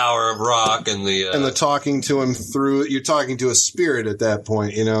the power of rock, and the talking to him through. You're talking to a spirit at that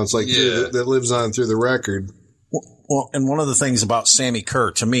point, it's like that lives on through the record. Well, and one of the things about Sammy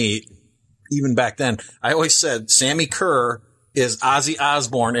Kerr, to me, even back then, I always said Sammy Kerr is Ozzy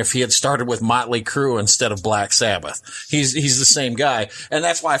Osbourne if he had started with Motley Crue instead of Black Sabbath. He's the same guy. And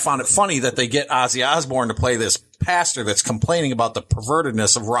that's why I found it funny that they get Ozzy Osbourne to play this pastor that's complaining about the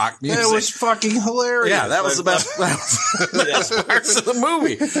pervertedness of rock music. That was fucking hilarious. Yeah, that was the best parts of the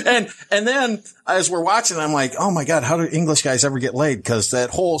movie. And then as we're watching, I'm like, oh my God, how do English guys ever get laid? Because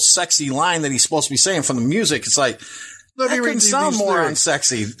that whole sexy line that he's supposed to be saying from the music, it's like, that couldn't sound more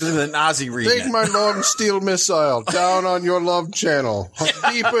unsexy than Ozzy reading Take my long steel missile down on your love channel.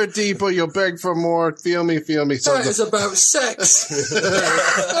 Deeper, deeper, you beg for more. Feel me, feel me. That is about sex.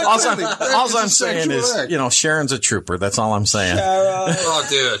 all I'm saying is, Sharon's a trooper. That's all I'm saying. Oh,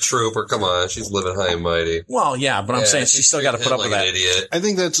 dude, a trooper. Come on. She's living high and mighty. Well, yeah, but I'm saying she's still got to put up with that. Idiot. I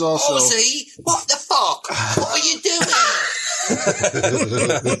think that's also... Oh, see? What the fuck? What are you doing?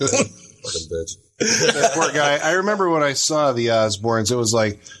 Fucking bitch. That poor guy. I remember when I saw the Osbournes, it was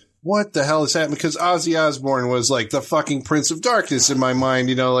like, what the hell is happening? Because Ozzy Osbourne was like the fucking Prince of Darkness in my mind,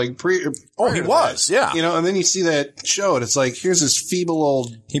 he was, yeah. And then you see that show, and it's like, here's this feeble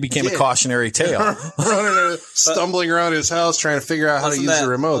old... He became a cautionary tale. Stumbling around his house, trying to figure out how to use the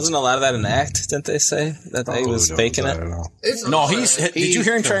remote. Wasn't a lot of that an act, didn't they say? That he was faking it? I don't know. Did you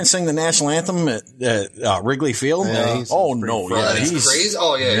hear him try and sing the national anthem at Wrigley Field? Yeah, he's crazy.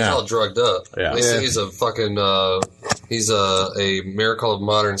 Oh, yeah, he's all drugged up. Yeah. They say he's a fucking... he's a miracle of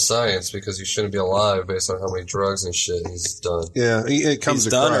modern science because he shouldn't be alive based on how many drugs and shit he's done. Yeah, it comes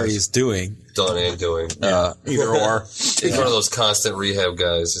he's across. Done or he's doing. Done and doing. Either or. He's one of those constant rehab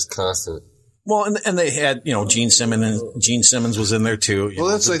guys, just constant. Well, and they had, Gene Simmons was in there too. Well,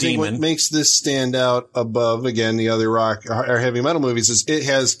 that's, I think, what makes this stand out above, again, the other rock or heavy metal movies is it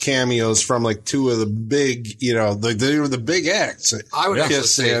has cameos from like two of the big, they were the big acts. I would actually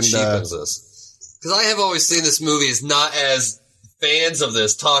say it cheapens this. Because I have always seen this movie as not as fans of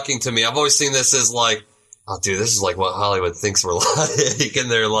this talking to me. I've always seen this as like, oh, dude, this is like what Hollywood thinks we're like. And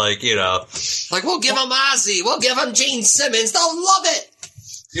they're like, like, we'll give them Ozzy. We'll give them Gene Simmons. They'll love it.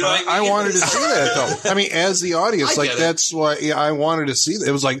 You know what I wanted to see that though. I mean, as the audience, like that's why I wanted to see that.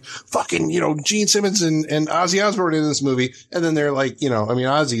 It was like fucking, Gene Simmons and Ozzy Osbourne in this movie. And then they're like,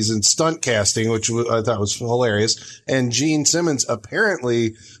 Ozzy's in stunt casting, which I thought was hilarious. And Gene Simmons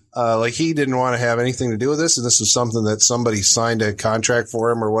apparently, he didn't want to have anything to do with this. And this was something that somebody signed a contract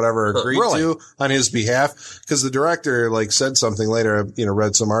for him or whatever, agreed to on his behalf. Cause the director said something later,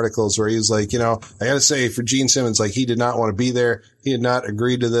 read some articles where he was like, I gotta say for Gene Simmons, he did not want to be there. He had not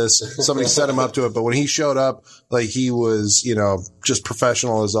agreed to this. Somebody set him up to it. But when he showed up, he was, just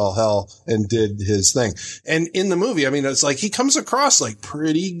professional as all hell and did his thing. And in the movie, I mean, it's he comes across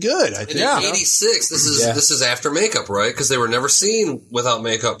pretty good. I think. In 86, this is after makeup, right? Because they were never seen without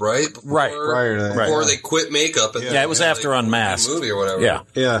makeup, right? Prior to that. Before they quit makeup. And it was after Unmasked. Movie or whatever. Yeah.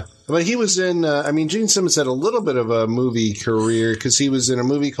 Yeah. But he was in, Gene Simmons had a little bit of a movie career because he was in a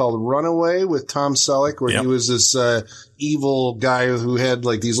movie called Runaway with Tom Selleck where he was this evil guy who had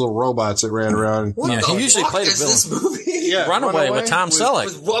these little robots that ran around. He usually played a villain. This movie? Yeah, Runaway with Tom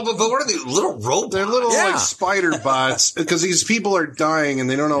Selleck. But what are they, little robots? They're little spider bots because these people are dying and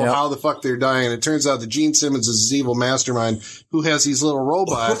they don't know how the fuck they're dying. And it turns out that Gene Simmons is this evil mastermind who has these little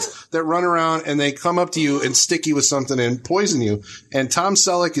robots that run around and they come up to you and stick you with something and poison you. And Tom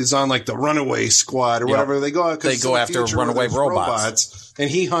Selleck is on the Runaway Squad or whatever. They go out. They go after runaway robots. And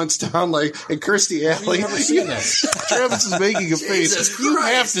he hunts down and Kirstie Alley. Travis is making a face. You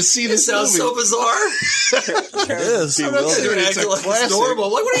have to see this movie. It sounds so bizarre. It is. I'm not saying it's a classic. Normal.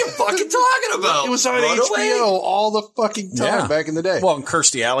 What are you fucking talking about? It was on HBO all the fucking time back in the day. Well, and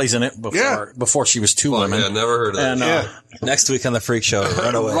Kirstie Alley's in it before she was Two Women. Yeah, never heard of that. Next week on the Freak Show,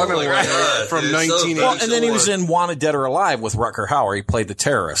 Runaway. From 1980. Well, and then he was in Wanted Dead or Alive with Rutger Hauer. He played the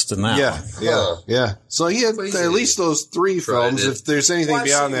terrorist in that one. Yeah. So he had at least those 3 films. If there's anything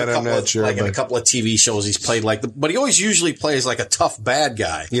beyond that, I'm not sure. In a couple of TV shows, he's played but he always usually plays a tough bad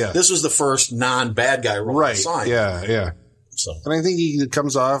guy. Yeah. This was the first non-bad guy role. Right. Yeah. So. And I think he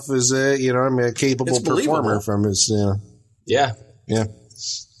comes off as a capable performer from his, Yeah. Yeah.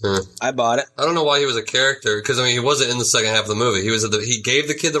 I bought it. I don't know why he was a character because he wasn't in the second half of the movie. He gave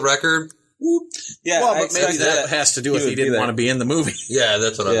the kid the record. Yeah, well, but maybe that has to do with he didn't want to be in the movie. Yeah,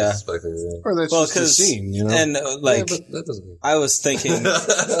 that's what I was expecting. Yeah. Or that's just the scene, And that doesn't mean. I was thinking,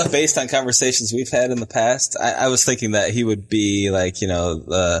 based on conversations we've had in the past, I was thinking that he would be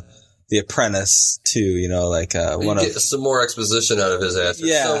the apprentice to, one of... Get some more exposition out of his ass.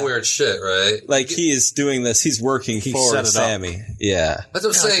 Yeah. Some weird shit, right? He is doing this, he's working for Sammy. Yeah. That's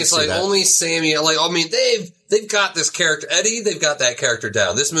what I'm saying. It's only Sammy, they've got this character, Eddie, they've got that character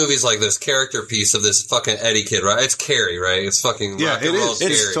down. This movie's this character piece of this fucking Eddie kid, right? It's Carrie, right? It's fucking rock and roll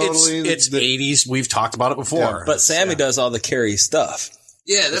Carrie. It's totally... It's 80s. We've talked about it before. Yeah, but Sammy does all the Carrie stuff.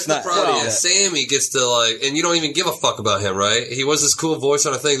 Yeah, that's the problem. Sammy gets to and you don't even give a fuck about him, right? He was this cool voice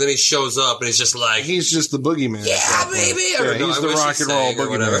on a thing, then he shows up and he's just he's just the boogeyman. Yeah, baby. Yeah, he's the rock and roll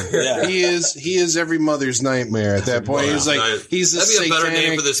boogeyman. Yeah. He is every mother's nightmare at that point. He's he's the that'd be a better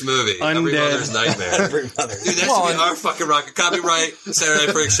name for this movie. Every Mother's Nightmare. Dude, that should be our fucking rocket. Copyright Saturday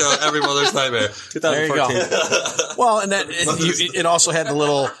Night Freak Show. Every Mother's Nightmare. 2014. Well, and that it also had the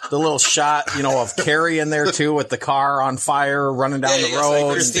little shot, of Carrie in there too with the car on fire running down the road.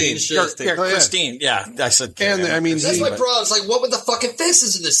 Christine. Yeah, I said Carrie. And that's my problem. It's what would the fucking fix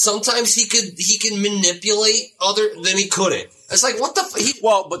is in this? Sometimes he can manipulate then he couldn't. It's what the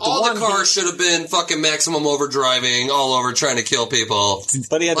but all the cars should have been fucking maximum overdriving all over trying to kill people.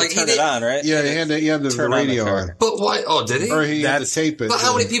 But he had to turn it on, right? Yeah, he had the radio on. But why? Oh, did he? Or he had to tape it. But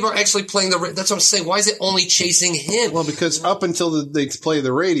how many people are actually playing that's what I'm saying. Why is it only chasing him? Well, because up until they play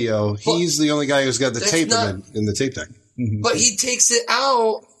the radio, he's the only guy who's got the tape in the tape deck. But he takes it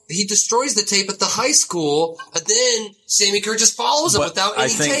out. He destroys the tape at the high school, and then Sammy Kerr just follows him without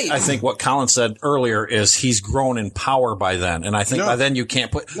any tape. I think what Colin said earlier is he's grown in power by then, and I think by then you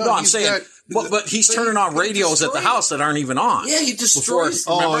can't put. No, I'm saying. But he's turning on radios at the house that aren't even on. Yeah, he destroys.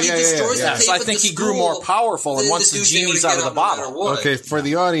 He destroys the tape. So I think he grew more powerful, and once the genie's out of the bottle. Okay, for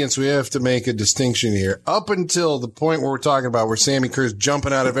the audience, we have to make a distinction here. Up until the point where we're talking about where Sammy Kerr's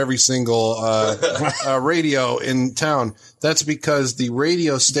jumping out of every single radio in town, that's because the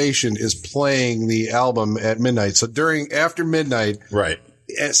radio station is playing the album at midnight. So after midnight, right?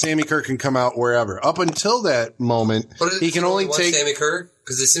 Sammy Kerr can come out wherever. Up until that moment, he can only take Sammy Kerr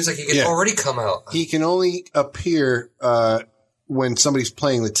because it seems like he can already come out. He can only appear when somebody's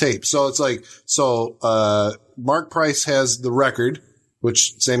playing the tape. So it's Mark Price has the record,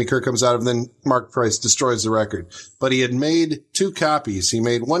 which Sammy Kerr comes out of, and then Mark Price destroys the record. But he had made 2 copies. He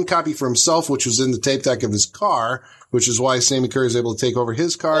made one copy for himself, which was in the tape deck of his car, which is why Sammy Curry is able to take over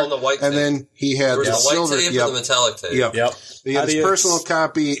his car. Oh, the white and tape. then he had There was the the white silver tape and the metallic tape. Yep. He had his personal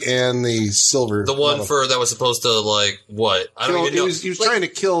copy and the silver. The one that was supposed to, like, what? I don't even know. He was trying to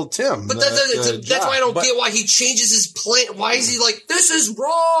kill Tim. But that's why I don't get why he changes his plan. Why is he like, this is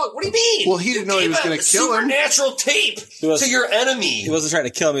wrong? What do you mean? Well, he didn't know he was going to kill him. Supernatural tape to your enemy. He wasn't trying to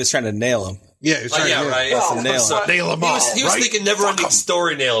kill him. He was trying to nail him. Yeah, he was trying to right. nail him. Nail him He was thinking never-ending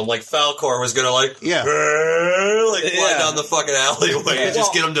story nail him. Like Falcor was going to fly down the fucking alleyway and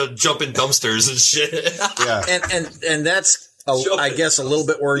just get him to jump in dumpsters and shit. And that's, I guess, a little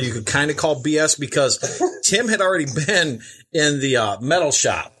bit where you could kind of call BS because Tim had already been in the metal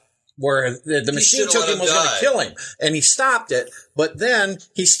shop where the machine took him, was going to kill him, and he stopped it, but then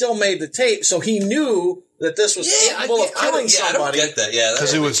he still made the tape, so he knew that this was capable of killing somebody. I don't get that,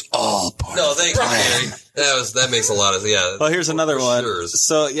 because it was all part No, thank you, Gary. That makes a lot of, Well, here's another one.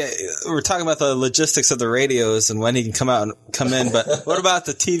 So, we're talking about the logistics of the radios and when he can come out and come in, but what about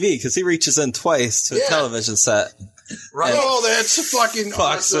the TV? Because he reaches in twice to a television set. Right. Oh, that's fucking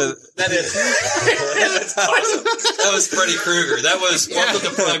awesome. That was Freddy Krueger. That was Welcome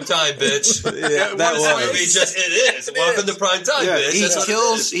to Prime Time, bitch. It is. Welcome to Prime Time,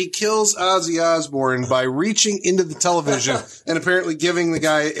 bitch. He kills Ozzy Osbourne by reaching into the television and apparently giving the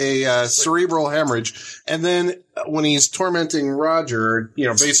guy a cerebral hemorrhage. And then when he's tormenting Roger,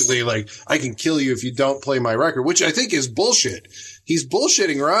 basically like, I can kill you if you don't play my record, which I think is bullshit. He's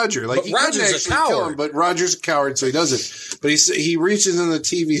bullshitting Roger. Like, he Roger's a coward. Kill him, but Roger's a coward, so he does it. But he reaches in the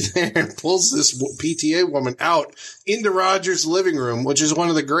TV there and pulls this PTA woman out into Roger's living room, which is one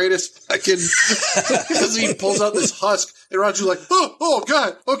of the greatest fucking, because he pulls out this husk, and Roger's like, oh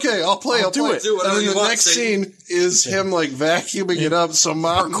God, okay, I'll play it. And then the next scene is him, like, vacuuming it up, so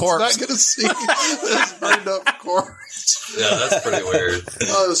Mom's not gonna see this burned up corpse. Yeah, that's pretty weird.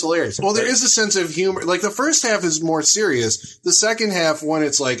 Oh, that's hilarious. Well, there is a sense of humor. Like, the first half is more serious. The second half, when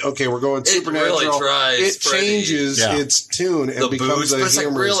it's like, okay, we're going supernatural, really tries, it changes its tune and becomes a humorous. But it's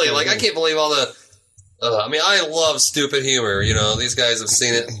like, really, like, I can't believe all the... I love stupid humor. These guys have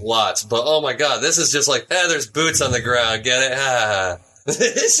seen it lots. But, oh my God, this is just like, there's boots on the ground. Get it? Ha.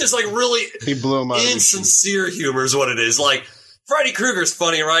 It's just like really he blew him out insincere humor is what it is. Like, Freddy Krueger's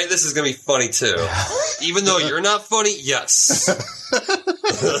funny, right? This is going to be funny, too. Even though you're not funny, yes.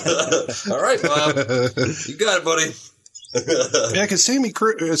 All right, Bob. You got it, buddy. Yeah, because Sammy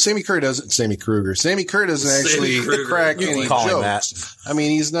Kerr doesn't actually crack any jokes. I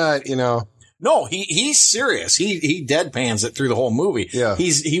mean, he's not, No, he's serious. He deadpans it through the whole movie. Yeah.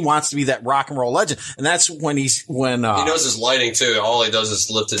 He wants to be that rock and roll legend. And that's when he knows his lighting too. All he does is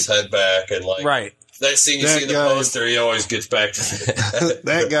lift his head back and like right. That scene you see in the poster, he always gets back to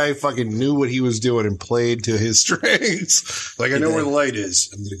that guy fucking knew what he was doing and played to his strengths. Like, I know where the light is.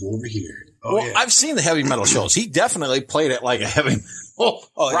 I'm going to go over here. I've seen the heavy metal shows. He definitely played it like a heavy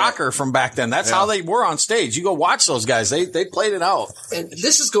rocker from back then. That's how they were on stage. You go watch those guys. They played it out. And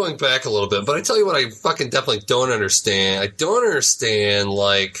this is going back a little bit, but I tell you what I fucking definitely don't understand. I don't understand,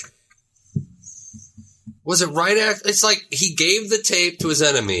 like... Was it right after? It's like he gave the tape to his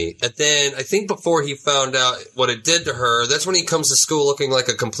enemy, and then I think before he found out what it did to her, that's when he comes to school looking like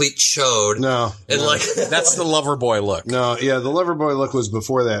a complete chode. Like that's the lover boy look. No, yeah, the lover boy look was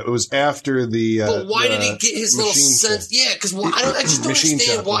before that. It was after the. But why did he get his little sense? Yeah, because I just don't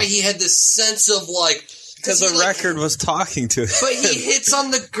understand why he had this sense of like because the record was talking to him. But he hits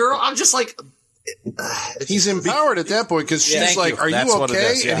on the girl. I'm just like. He's empowered at that point because she's like, "Are you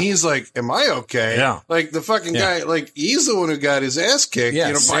okay?" And he's like, "Am I okay?" Yeah. Like the fucking guy, like he's the one who got his ass kicked.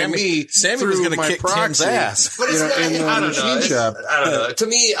 By me. Sammy was going to kick Tim's ass. But it's not, I don't know. I don't know. To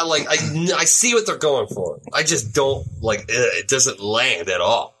me, I see what they're going for. I just don't like. It doesn't land at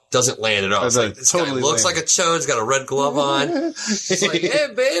all. Doesn't land at all. It's like, this totally guy looks like a chode. He's got a red glove on. It's like, hey,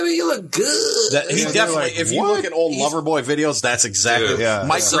 baby, you look good. He definitely, like, if you look at old Loverboy videos, that's exactly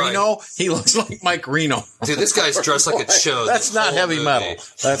Mike Reno. He looks like Mike Reno. Dude, this guy's dressed like a chode. That's not heavy metal.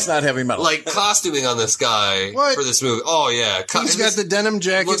 That's not heavy metal. Like costuming on this guy for this movie. Oh yeah, he's got the denim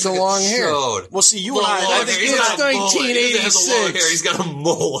jacket, the long hair. Well, see, you and I think it's 1986. He's got a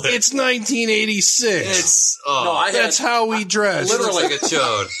mullet. It's 1986. It's that's how we dress. Literally like a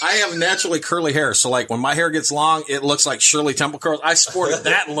chode. I have naturally curly hair, so like when my hair gets long, it looks like Shirley Temple curls. I sported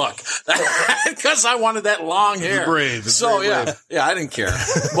that look because I wanted that long hair. Brave. I didn't care.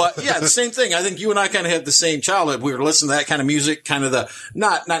 But yeah, the same thing. I think you and I kind of had the same childhood. We were listening to that kind of music, kind of the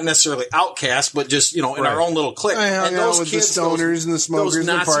not necessarily Outcast, but just in our own little clique. I hung out with kids, the stoners and the smokers in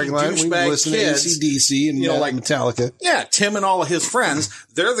the parking lot. We listened to AC/DC and like Metallica. Yeah, Tim and all of his friends.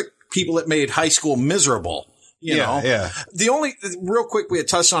 They're the people that made high school miserable. You know? Yeah. The only, real quick, we had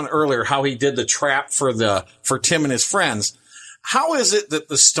touched on earlier how he did the trap for Tim and his friends. How is it that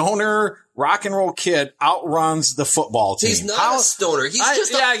the stoner rock and roll kid outruns the football team? He's not a stoner. He's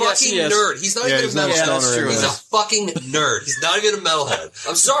just a fucking nerd. He's not even a metalhead. He's a fucking nerd. He's not even a metalhead.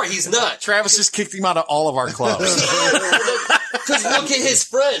 I'm sorry, he's not. Travis has kicked him out of all of our clubs. Because look at his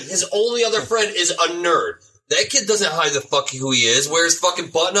friend. His only other friend is a nerd. That kid doesn't hide the fuck who he is. Wears fucking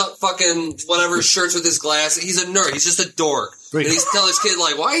button-up fucking whatever shirts with his glasses. He's a nerd. He's just a dork. And he's telling his kid,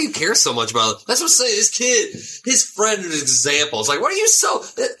 like, why do you care so much about it? That's what I'm saying. This kid, his friend is examples. Like, why are you so...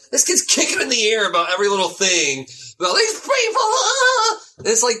 This kid's kicking in the air about every little thing. About these people. And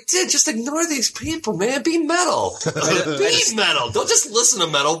it's like, dude, just ignore these people, man. Be metal. Be metal. Don't just listen to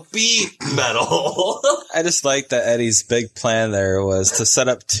metal. Be metal. I just like that Eddie's big plan there was to set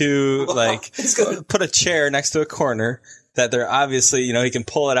up two, like, put a chair next to a corner that they're obviously, you know, he can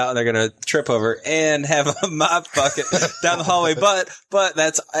pull it out and they're going to trip over and have a mop bucket down the hallway. But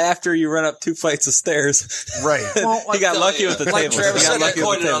that's after you run up 2 flights of stairs. Right. Well, he got lucky with the table. Travis said that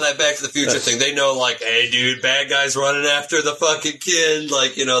pointed on that Back to the Future thing. They know, like, hey, dude, bad guys running after the fucking kid.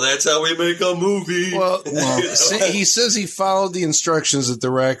 Like, you know, that's how we make a movie. Well, he says he followed the instructions that the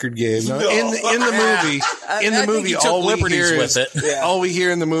record gave. Now, in the movie, all we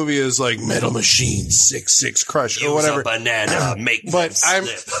hear in the movie is like Metal Machine 6-6 Crush or whatever. Banana, make but I'm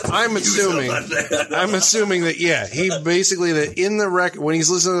assuming that he basically that in the record when he's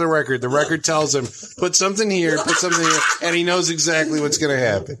listening to the record tells him put something here, and he knows exactly what's going to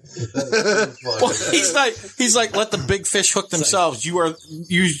happen. Well, he's like let the big fish hook themselves. You are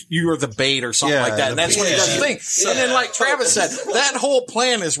the bait or something like that. And that's what he does think. And then, like Travis said, that whole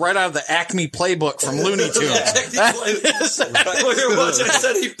plan is right out of the Acme playbook from Looney Tunes. I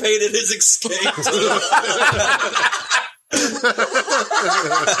said he painted his escape.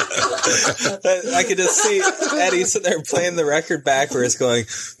 I could just see Eddie sitting there playing the record backwards going,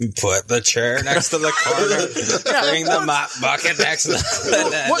 put the chair next to the corner, bring the mop bucket next to the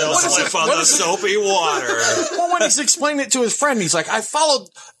slip on the soapy water. Well, when he's explaining it to his friend, he's like, I followed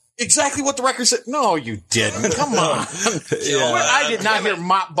exactly what the record said. No, you didn't. Come on. I did not hear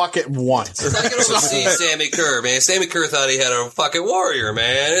mop bucket once. I can almost see Sammy Kerr, man. Sammy Kerr thought he had a fucking warrior,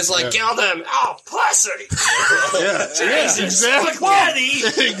 man. It's like, kill them. Oh, pussy. Exactly.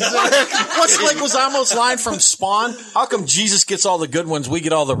 What's like Leguizamo's line from Spawn? How come Jesus gets all the good ones, we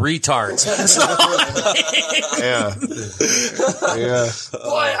get all the retards? Yeah.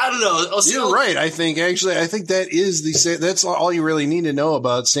 Boy, I don't know. You're right. I think that is that's all you really need to know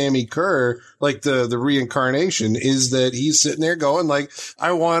about Sammy Kerr, like the reincarnation, is that he's sitting there going like,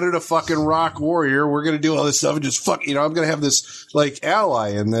 I wanted a fucking rock warrior. We're going to do all this stuff and just fuck, I'm going to have this like ally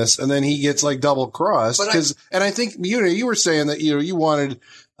in this. And then he gets like double crossed. And I think, you were saying that, you wanted,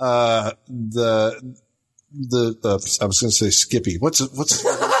 I was going to say Skippy. What's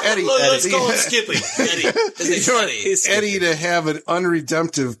Eddie? Let's call him Skippy. Eddie to have an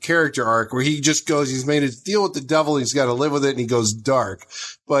unredemptive character arc where he just goes, he's made a deal with the devil, and he's got to live with it, and he goes dark.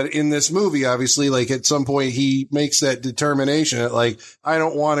 But in this movie, obviously, like at some point, he makes that determination that like, I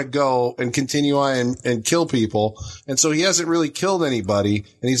don't want to go and continue on and kill people. And so he hasn't really killed anybody.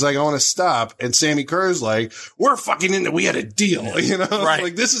 And he's like, I want to stop. And Sammy Kerr's like, we're fucking in it. We had a deal, right?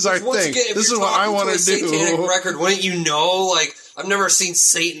 Like, this is our thing. This is what I want to do. Satanic record, wouldn't you know? Like, I've never seen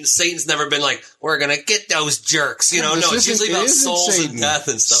Satan. Satan's never been like, we're going to get those jerks. No, it's usually about souls and death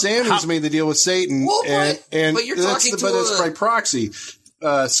and stuff. Sammy's made the deal with Satan. Well, but you're talking that's by proxy.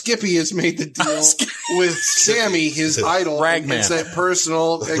 Skippy has made the deal with Sammy, his idol. Ragman. It's that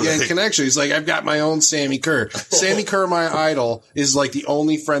personal, connection. He's like, I've got my own Sammy Kerr. Sammy Kerr, my idol, is like the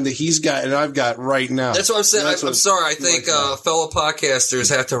only friend that he's got and I've got right now. That's what I'm saying. I'm sorry. I think fellow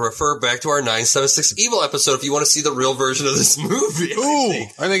podcasters have to refer back to our 976 Evil episode if you want to see the real version of this movie.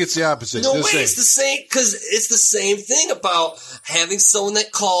 I think it's the opposite. No way, it's the same, because it's the same thing about having someone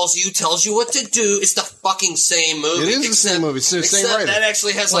that calls you, tells you what to do. It's the fucking same movie. It is the same movie. It's the same writer. That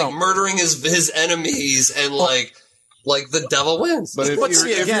actually has like murdering his enemies and like the devil wins. But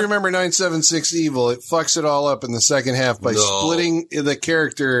if you remember 976 Evil, it fucks it all up in the second half by splitting the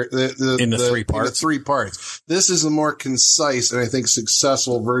character into 3 parts. This is a more concise and I think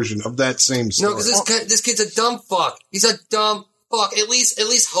successful version of that same story. No, because this kid's a dumb fuck. He's a dumb fuck. At least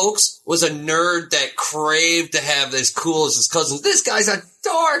Hoax was a nerd that craved to have as cool as his cousins. This guy's a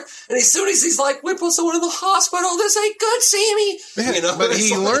dark. And as soon as he's like, we put someone in the hospital, this ain't good, Sammy. Man, You know, but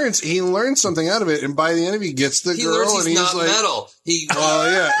it's he learns something out of it, and by the end of it, he gets the he girl, learns and he's he's not like, metal.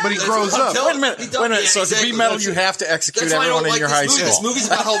 but he grows up. Wait a minute. So to be metal, you have to execute That's why I everyone don't in like your this high movie. school. This movie's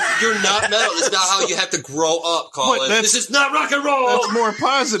about how you're not metal. It's about how you have to grow up, Colin. This is not rock and roll. That's more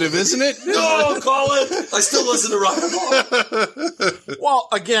positive, isn't it? No, Colin. I still listen to rock and roll. Well,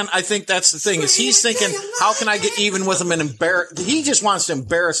 again, I think that's the thing is he's thinking, how can I get even with them and embarrass? He just wants to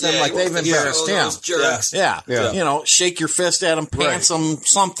embarrass them like they've embarrassed him. Jerks. Yeah. You know, shake your fist at him, pants them,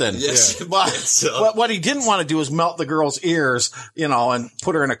 something. Yes, But what he didn't want to do is melt the girl's ears, you know, and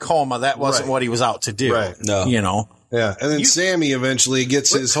put her in a coma. That wasn't what he was out to do. Right. No. You know. Yeah, and then Sammy eventually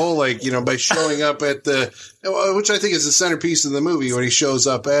gets his whole, like, you know, by showing up at the, which I think is the centerpiece of the movie, when he shows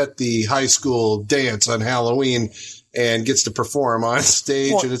up at the high school dance on Halloween and gets to perform on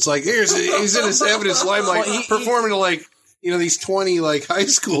stage, and it's like, he's in his evidence limelight, performing to, like, you know, these 20, like, high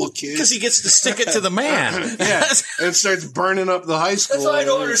school kids. Because he gets to stick it to the man. Yeah, and starts burning up the high school. That's why I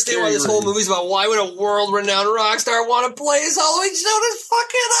don't understand why this whole movie's about why would a world-renowned rock star want to play his Halloween show at his fucking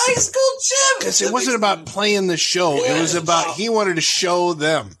high school gym? Because it wasn't about playing the show. It was about, he wanted to show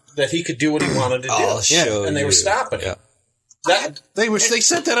them that he could do what he wanted to do. And they were stopping him. They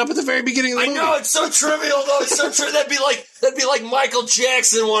set that up at the very beginning of the movie. I know, it's so trivial, though. It's so true. That'd be like Michael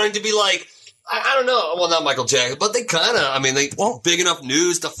Jackson wanting to be like, I don't know. Well, not Michael Jackson, but they kind of, I mean, big enough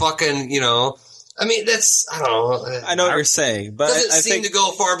news to fucking, you know, I mean, that's, I don't know. I know what you're saying, but doesn't I seem think to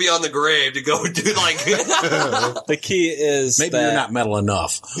go far beyond the grave to go do like. the key is maybe you're not metal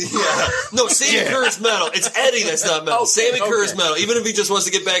enough. Yeah. No, Sammy Kerr's metal. It's Eddie that's not metal. Sammy Kerr's metal. Even if he just wants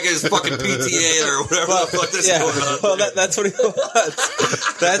to get back at his fucking PTA or whatever the fuck this is going on. Well, that's what he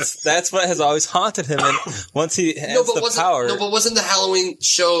was. That's what has always haunted him. And once he has the power. No, but wasn't the Halloween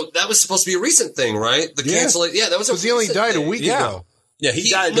show, that was supposed to be a recent thing, right? The cancellation. Yeah, that was a Because he only died a week ago. Yeah,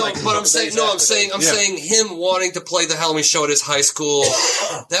 he died. No, but I'm saying him wanting to play the Halloween show at his high school.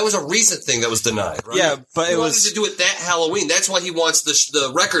 That was a recent thing that was denied, right? Yeah, but he it wanted was to do it that Halloween. That's why he wants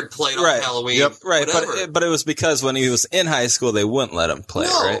the record played on Halloween. Yep. Right, but it was because when he was in high school, they wouldn't let him play,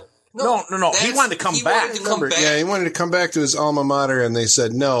 right? No. He wanted to come back. Yeah, he wanted to come back to his alma mater, and they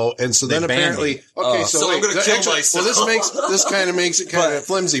said no. And so then apparently, so I'm going to kill myself. Well, this kind of makes it kind of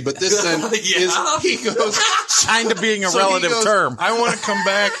flimsy. But this then is he goes kind of being a relative term. I want to come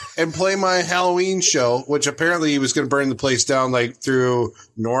back and play my Halloween show, which apparently he was going to burn the place down like through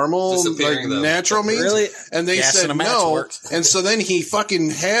normal, like natural means. Really? And they said no. And so then he fucking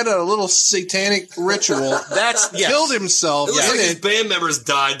had a little satanic ritual. Killed himself. It looks like his band members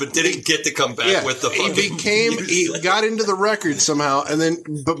died, but didn't get to come back with the fucking... He got into the record somehow, and then,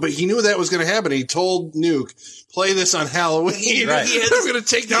 but he knew that was going to happen. He told Nuke, play this on Halloween. Right. They're going to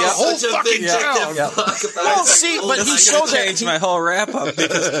take down the whole fucking town. Well, see, but he showed that. Changed my whole wrap up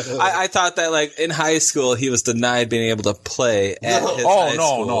because I thought that like in high school he was denied being able to play at his high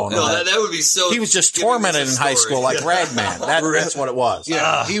school. No, that would be so... He was just tormented in high school like Ragman. That's what it was.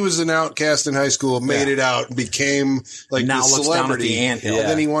 Yeah, he was an outcast in high school, made it out, and became like now the looks down at celebrity. the anthill. And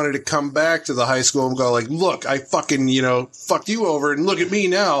then he wanted to come back to the high school and go like, look, I fucking, fucked you over, and look at me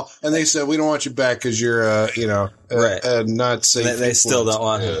now. And they said, we don't want you back because you're, not safe. They still don't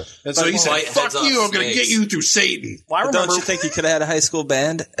want him. And so he said, fuck you, I'm going to get you through Satan. Well, Don't you think he could have had a high school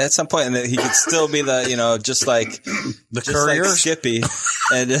band at some point and that he could still be the, just like the Couriers? Like Skippy.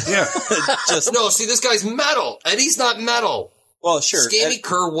 And No, see, this guy's metal, and he's not metal. Well, sure. Scammy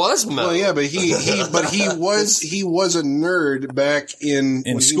Kerr was metal. Well, yeah, but he was a nerd back in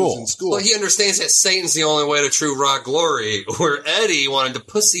school. He was in school. Well, he understands that Satan's the only way to true rock glory. Where Eddie wanted to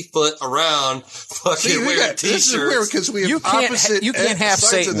pussyfoot around, fucking wearing t-shirts. This is weird because we have opposite. You can't have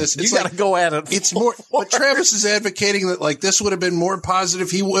sides Satan. of this. You got to go at it. It's more. But Travis is advocating that like this would have been more positive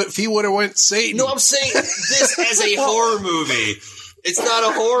if he would have went Satan. No, I'm saying this as a horror movie. It's not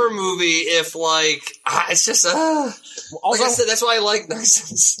a horror movie if, like, it's just, like I said, that's why I like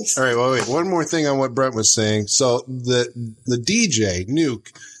Nice. All right, wait. One more thing on what Brent was saying. So the DJ,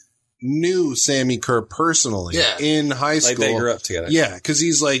 Nuke, knew Sammy Kerr personally in high school. Like they grew up together. Yeah, because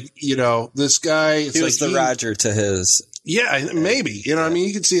he's like, this guy. He was the Roger to his... Yeah, maybe. You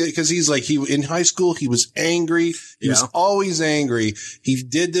can see it because he's like, in high school, he was angry. He was always angry. He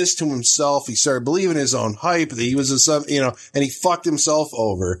did this to himself. He started believing his own hype that he was and he fucked himself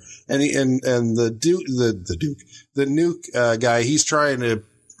over. And the Nuke guy, he's trying to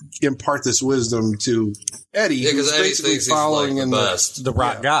impart this wisdom to Eddie, who's basically following in the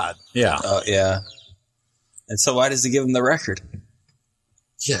rock god. Yeah. Oh, yeah. And so why does he give him the record?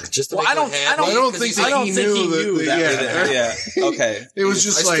 Yeah, just to Well, make I don't him happy, I don't 'cause think he's like, he knew that. Yeah. Okay. It was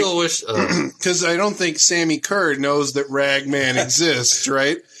just I like still wish. because I don't think Sammy Kerr knows that Ragman exists,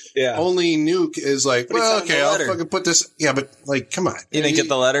 right? Yeah. Only Nuke is like, But he well, sent him okay, the I'll letter. fucking put this. Yeah, but like, come on. You didn't get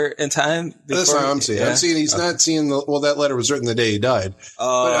the letter in time? That's before? what I'm seeing. Yeah. I'm seeing he's not seeing the. Well, that letter was written the day he died.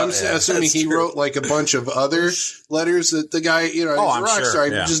 But I'm assuming that's he true. wrote like a bunch of other letters that the guy, you know, Oh, he's a I'm rock sure, star.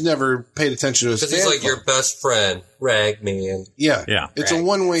 yeah. He just never paid attention to his Because he's fan like your club. best friend, Ragman. Yeah, Yeah. It's a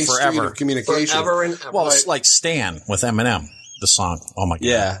one-way street Forever. of communication. Forever and ever. Well, it's like Stan with Eminem, the song. Oh my god.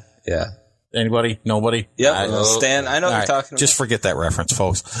 Yeah. Yeah. Anybody? Nobody? Yep. Stan, I know what All you're right, talking about. just forget that reference,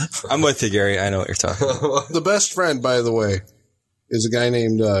 folks. I'm with you, Gary. I know what you're talking about. The best friend, by the way, is a guy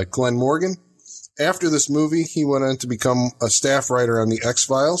named Glenn Morgan. After this movie, he went on to become a staff writer on the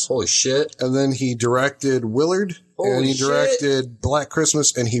X-Files. Holy shit. And then he directed Willard, and Holy he shit. directed Black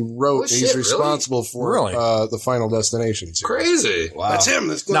Christmas, and he wrote, Holy he's shit, responsible for Really? the Final Destination series. Crazy. Wow. That's him.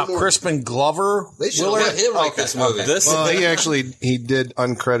 That's Glenn Now, Morgan. Crispin Glover. They should let him write this movie. This Well, he did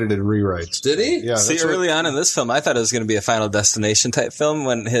uncredited rewrites. Did he? Yeah, See, that's what- early on in this film, I thought it was going to be a Final Destination type film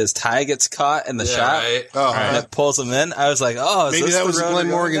when his tie gets caught in the Yeah, shot right. Oh, and it pulls him in. I was like, oh, is maybe this that the was road Glenn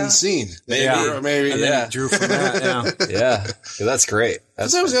we're going Morgan's down? scene. Maybe. Or maybe. And then he drew from that. Yeah. Yeah. That's great.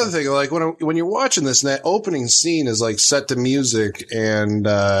 Because that was the other thing. Like when you're watching this, and that opening scene is like set to music, and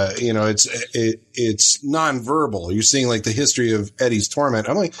you know it's nonverbal. You're seeing like the history of Eddie's torment.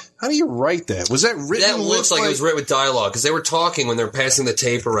 I'm like, how do you write that? Was that written? That looks with, like it was written with dialogue because they were talking when they were passing the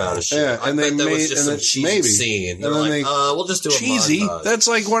tape around and shit. Yeah, I and bet they that made- was just and some then cheesy maybe. scene. And They're then like, they- we'll just do a cheesy. montage. That's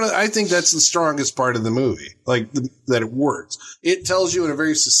like I think that's the strongest part of the movie. Like that it works. It tells you in a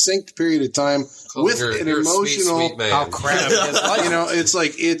very succinct period of time with You're- an you're a emotional. sweet, sweet man. How crap. You know,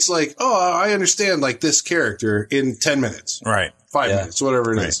 it's like, oh, I understand like this character in 10 minutes, Right. 5 Yeah. minutes,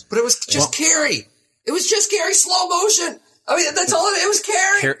 whatever it is. But it was just Carrie. It was just Carrie slow motion. I mean, that's all it was.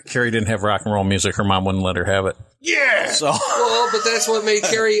 Carrie. Carrie didn't have rock and roll music. Her mom wouldn't let her have it. Yeah. So Well, but that's what made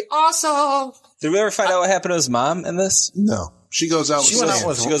Carrie awesome. Did we ever find out what happened to his mom in this? No, she goes out. She with went out Stan.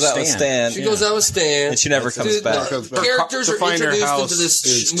 with She goes out with Stan. She goes out with Stan. And she never comes Dude, back. the characters To are find her introduced house into this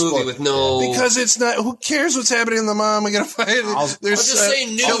is movie exploded. with no. Because it's not. Who cares what's happening to the mom? We gotta find it. There's I'm just a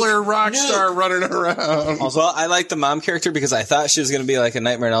saying, Nuke, killer rock Nuke. star running around. Also, I like the mom character because I thought she was going to be like a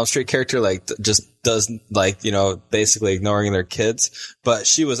Nightmare on Elm Street character, like just does like, you know, basically ignoring their kids. But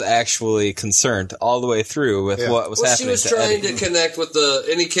she was actually concerned all the way through with what was Well, happening. she was to trying Eddie. to connect with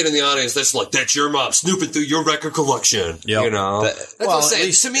any kid in the audience that's like, that's your mom snooping through your record collection. Yep. You know? That- That's well, what I'm at saying.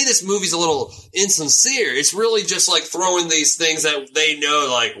 least- To me, this movie's a little insincere. It's really just like throwing these things that they know,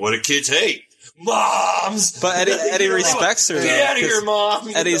 like, what do kids hate? Moms! But Eddie respects her. Get though, out of here, 'cause Mom!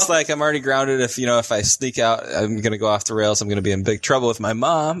 You Eddie's know? like, I'm already grounded. If I sneak out, I'm going to go off the rails. I'm going to be in big trouble with my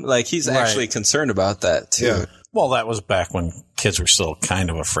mom. Like, he's actually concerned about that, too. Yeah. well, that was back when kids were still kind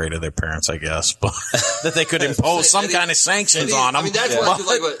of afraid of their parents, I guess, but that they could impose some Eddie- kind of sanctions Eddie- on them. I mean, that's what I do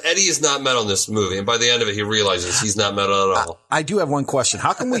like about Eddie is not met on this movie, and by the end of it, he realizes he's not met on it at all. I do have one question.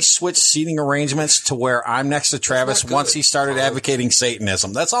 How can we switch seating arrangements to where I'm next to Travis once he started advocating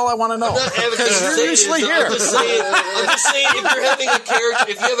Satanism? That's all I want to know. I'm not advocating Because you're usually Satanism. here. I'm just saying, if you're having a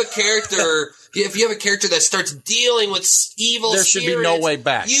character, if you have a character that starts dealing with evil, There should be no spirits, way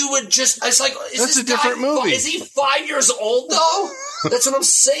back. You would just, it's like, is That's this a different guy, movie. Is he 5 years old though? That's what I'm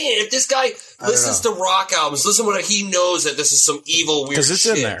saying. If this guy listens to rock albums, listen to what he knows that this is some evil, weird shit. Because it's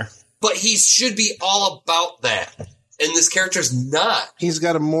in there. But he should be all about that. And this character's not. He's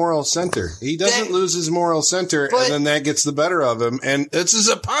got a moral center. He doesn't lose his moral center, But- and then that gets the better of him. And this is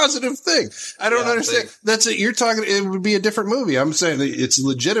a positive thing. I don't understand. That's it. You're talking. It would be a different movie. I'm saying that it's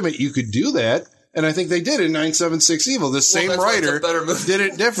legitimate. You could do that. And I think they did in 976 Evil. The same that's why it's a writer better movie. did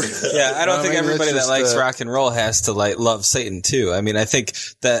it different. Yeah, I don't think mean, everybody that's that just, likes rock and roll has to like love Satan too. I mean, I think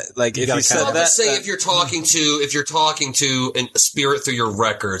that like if you said I'm that, just saying if you're talking to a spirit through your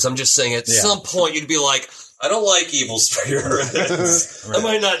records, I'm just saying at some point you'd be like, I don't like evil spirits. I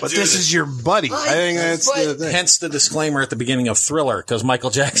might not But do this is your buddy. I think that's the thing. Hence the disclaimer at the beginning of Thriller, because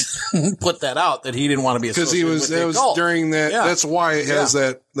Michael Jackson put that out that he didn't want to be Because he associated was, with that the was occult. during that. Yeah. That's why it has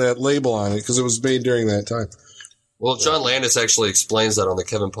that label on it, because it was made during that time. Well, John Landis actually explains that on the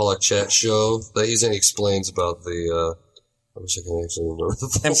Kevin Pollak chat show. That he explains about the. I wish I could actually remember the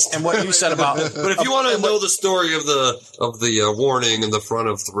full And what you said about, But if you want to know the story of the warning in the front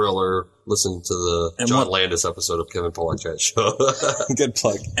of Thriller, listen to the John Landis episode of Kevin Pollak chat show. good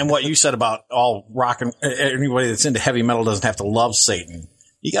plug. and what you said about all rock and anybody that's into heavy metal doesn't have to love Satan.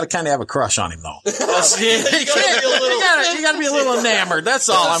 You got to kind of have a crush on him, though. You got to be a little enamored. That's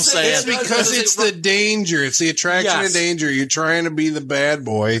all I'm saying. It's because it's the danger. It's the attraction of danger. You're trying to be the bad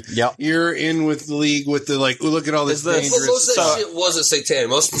boy. Yep. You're in with the league with the like. Look at all this dangerous. Most of that shit wasn't satanic.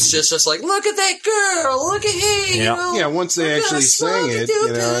 Most of it's just like, look at that girl. Look at him. You know? Yeah. Once they actually sang it,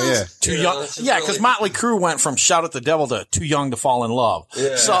 yeah. Too young. Yeah, because Motley Crue went from "Shout at the Devil" to "Too Young to Fall in Love."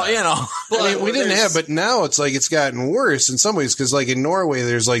 Yeah. So I mean, we didn't have, but now it's like it's gotten worse in some ways because like in Norway,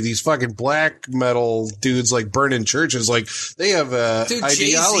 there's like these fucking black metal dudes like burning churches. Like they have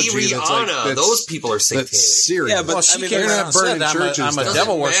ideology Jay-Z, Rihanna, those people are satanic. That's serious. Yeah, but they're not burning churches. I'm a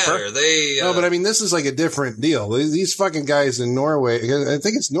devil worshiper. No, but I mean, this is like a different deal. These fucking guys in Norway, I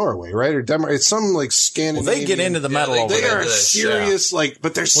think it's Norway, right? Or Denmark. It's some like Scandinavian. Well, they get into the metal over there. They are serious,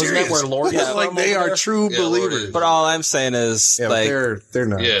 but they're serious. Wasn't that where Lord like they are true believers. But all I'm saying is, they're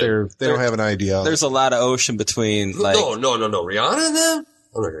not. They don't have an idea. There's a lot of ocean between, like, no. Rihanna and them?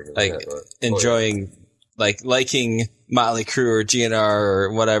 Enjoying, liking Motley Crue or GNR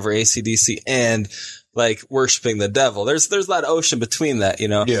or whatever, AC/DC, and worshiping the devil. There's a lot of ocean between that,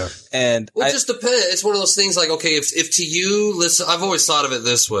 Yeah. And it just depends. It's one of those things okay, if to you, listen, I've always thought of it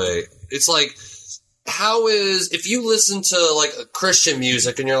this way. It's like, if you listen to Christian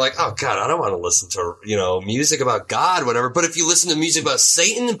music and you're like, oh God, I don't want to listen to, music about God, whatever. But if you listen to music about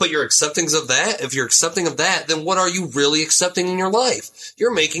Satan, but you're accepting of that, then what are you really accepting in your life?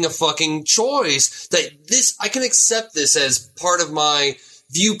 You're making a fucking choice that I can accept this as part of my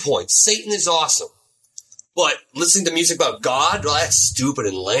viewpoint. Satan is awesome. But listening to music about God, well, that's stupid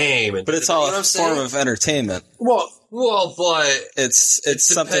and lame. But it's all a form of entertainment. Well, but it's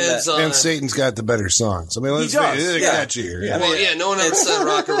something that, and Satan's got the better songs. I mean, let's face it, they're catchier. No one ever said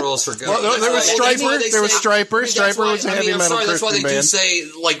rock and roll's for God. Well, there was Striper. There was Striper. Striper was a heavy metal Christian that's why they band. do say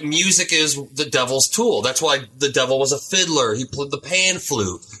music is the devil's tool. That's why the devil was a fiddler. He played the pan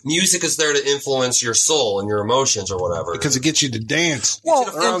flute. Music is there to influence your soul and your emotions or whatever. Because it gets you to dance. Well,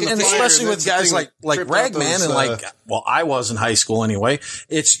 and especially with guys like Ragman and I was in high school anyway.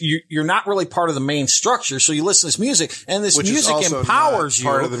 It's you're not really part of the main structure, so you listen to this music. And this music empowers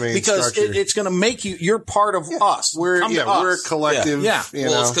you because it's going to make you. You're part of us. We're a collective. Yeah.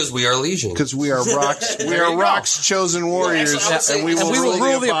 It's because we are legion. Because we are rocks. We are rocks, chosen warriors, and we will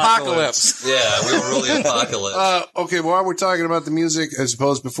rule the apocalypse. Yeah, we will rule the apocalypse. Okay, while we're talking about the music, I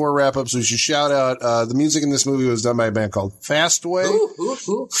suppose before wrap ups, we should shout out the music in this movie was done by a band called Fastway.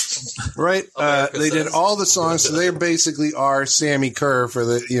 Ooh. Right? They did all the songs, so they basically are Sammy Kerr for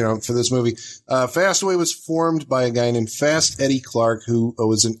for this movie. Fastway was formed by a guy named Fast Eddie Clark, who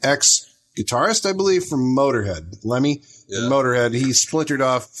was an ex-guitarist, I believe, from Motorhead. Lemmy in Motorhead. He splintered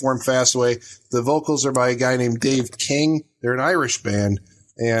off, formed Fastway. The vocals are by a guy named Dave King. They're an Irish band.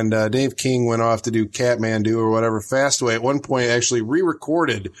 And Dave King went off to do Kathmandu or whatever. Fastway at one point actually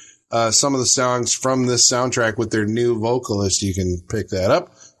re-recorded some of the songs from this soundtrack with their new vocalist. You can pick that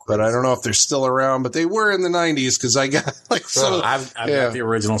up. But I don't know if they're still around, but they were in the 90s because I got I've got the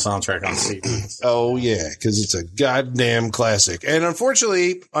original soundtrack on CD. Oh, yeah, because it's a goddamn classic. And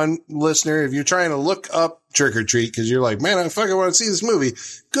unfortunately, listener, if you're trying to look up Trick or Treat because you're like, man, I fucking want to see this movie,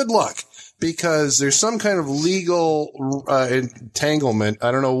 good luck. Because there's some kind of legal entanglement.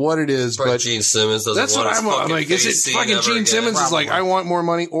 I don't know what it is, but Gene Simmons doesn't that's what I'm like. Is it fucking Gene Simmons is like, I want more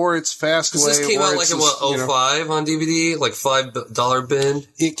money, or it's Fastway? This came out in 05 on DVD, like $5 bin.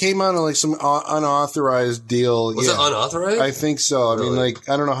 It came out on like some unauthorized deal. Was it unauthorized? I think so. I mean, like,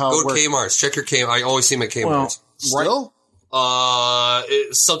 I don't know how. Go to Kmart's. Check your Kmart. I always see them at Kmart's. Still?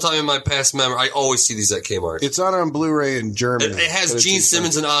 Sometime in my past memory, I always see these at Kmart. It's on Blu-ray in Germany. It has Gene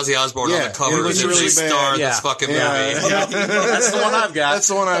Simmons and Ozzy Osbourne on the cover. It looks really star this fucking movie. That's the one I've got. That's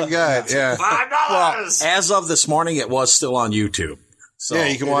the one I've got. Yeah. $5. Well, as of this morning, it was still on YouTube. So yeah,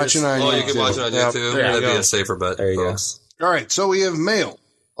 you can watch it on YouTube. Oh, you can watch it on YouTube. That'd be a safer bet. There you go. All right, so we have mail.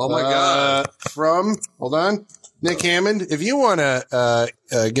 Oh my God. Hold on. Nick Hammond, if you want to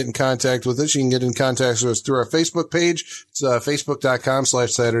get in contact with us, you can get in contact with us through our Facebook page. It's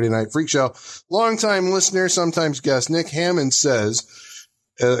facebook.com/Saturday Night Freak Show. Longtime listener, sometimes guest, Nick Hammond says,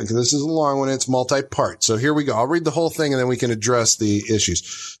 this is a long one, it's multi-part. So here we go. I'll read the whole thing and then we can address the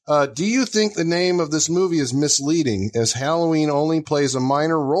issues. Do you think the name of this movie is misleading, as Halloween only plays a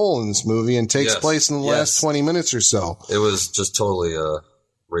minor role in this movie and takes place in the last 20 minutes or so? It was just totally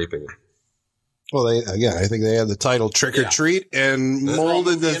raping. Well, I think they had the title Trick or Treat and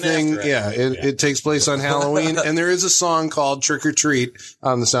molded the thing. It takes place on Halloween, and there is a song called Trick or Treat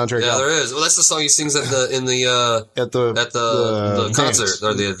on the soundtrack. Yeah, there is. Well, that's the song he sings at the concert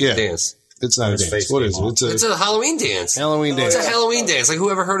or the dance. It's not a dance. What is it? It's a Halloween dance. Halloween dance. It's a Halloween dance. Like, who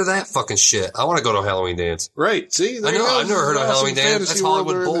ever heard of that fucking shit? I want to go to a Halloween dance. Right. See? I know. I've never heard of Halloween dance. That's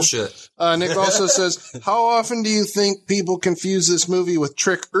Hollywood bullshit. Nick also says, how often do you think people confuse this movie with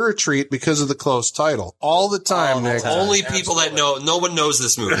Trick or Treat because of the close title? All the time, Nick. Only people that know. No one knows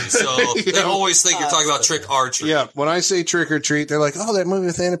this movie, so they always think you're talking about Trick or Treat. Yeah. When I say Trick or Treat, they're like, oh, that movie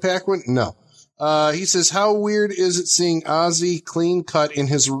with Anna Paquin? No. He says, how weird is it seeing Ozzy clean cut in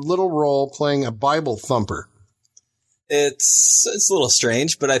his little role playing a Bible thumper? It's a little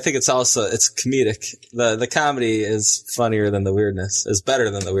strange, but I think it's comedic. The comedy is funnier than the weirdness. Is better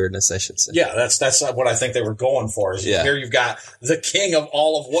than the weirdness, I should say. Yeah, that's what I think they were going for. Here you've got the king of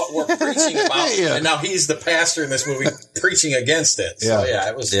all of what we're preaching about, and now he's the pastor in this movie preaching against it. So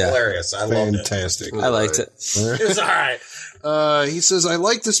it was hilarious. I loved it. Fantastic. I liked it. It was all right. He says, I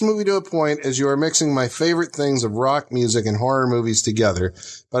like this movie to a point as you are mixing my favorite things of rock music and horror movies together,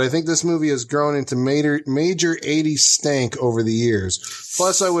 but I think this movie has grown into major 80s stank over the years.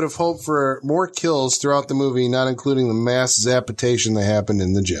 Plus, I would have hoped for more kills throughout the movie, not including the mass zapitation that happened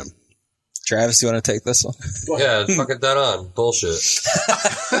in the gym. Travis, you want to take this one? Yeah, fucking dead on. Bullshit.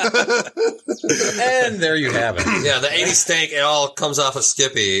 And there you have it. Yeah, the 80s stank, it all comes off of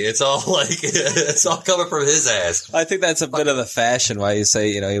Skippy. It's all it's all coming from his ass. I think that's a bit of the fashion why you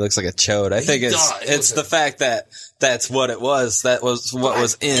say, he looks like a chode. I think it's the fact that that's what it was. That was what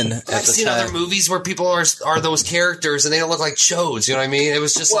was in at the time. I've seen other movies where people are those characters and they don't look like chodes. You know what I mean? It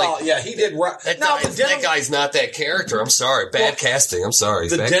was just he did. That guy's not that character. I'm sorry. Bad casting. I'm sorry.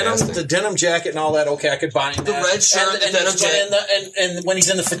 The denim jacket and all that. Okay, I could buy him the red shirt, the denim jacket, and when he's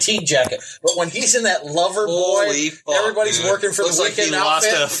in the fatigue jacket. But when he's in that lover boy, everybody's working for the weekend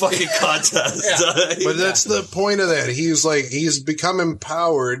outfit. He lost a fucking contest. But that's the point of that. He's become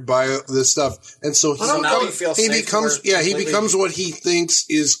empowered by this stuff, and so he becomes what he thinks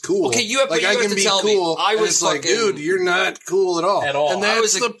is cool. Okay, you have to tell me. I was like, dude, you're not cool at all. And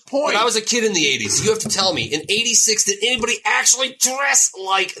that's the point. When I was a kid in the 80s, you have to tell me, in 86, did anybody actually dress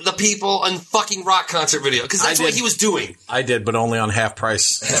like the people in fucking rock concert video? Because that's what he was doing. I did, but only on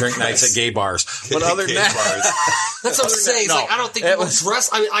half-price drink nights at gay bars. But other than that... That's what I'm saying. It's I don't think people dress...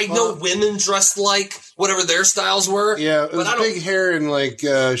 I know women dressed like whatever their styles were. Yeah, it was big hair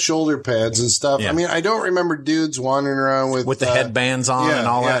and shoulder pads and stuff. Yeah. I mean, I don't remember dudes wandering around with the headbands on and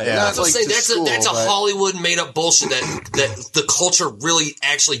all that. Yeah, that's a Hollywood made up bullshit that the culture really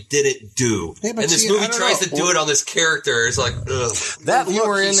actually didn't do. Hey, and this movie tries to do it on this character. It's like, ugh. That if you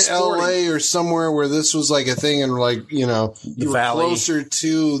were in LA or somewhere where this was like a thing and you were closer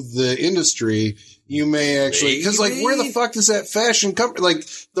to the industry, you may actually, because where the fuck does that fashion come? Like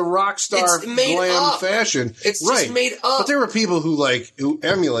the rock star glam fashion, it's just made up. But there were people who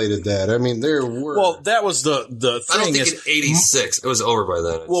emulated that. I mean, there were. Well, that was the thing. I don't think in '86 it was over by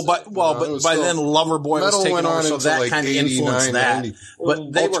then. But by then, Loverboy was taking over, so that kind of influenced that.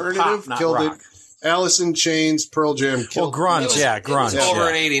 But they were pop, not rock. Alice in Chains, Pearl Jam killed. Well, grunge, grunge. It was over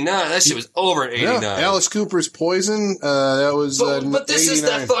in '89. That shit was over in '89. Yeah, Alice Cooper's Poison, that was but this 89. Is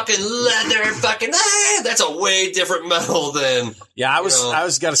that fucking leather fucking, that's a way different metal than... Yeah, I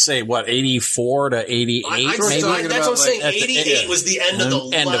was got to say, 84 to 88? That's what I'm saying. 88 was the end of the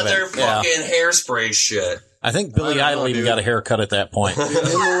leather fucking hairspray shit. I think Billy Idol even got a haircut at that point. In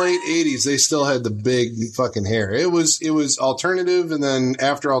the late 80s, they still had the big fucking hair. It was alternative, and then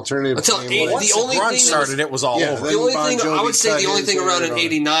after alternative, once the only grunge started, it was all over. The only thing I would say, the only thing around in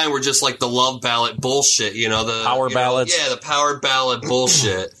 '89 were just like the love ballad bullshit. The power ballads. The power ballad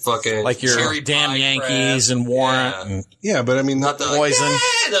bullshit. Fucking like your Damn Yankees and Warrant. Yeah, but I mean, not the Poison,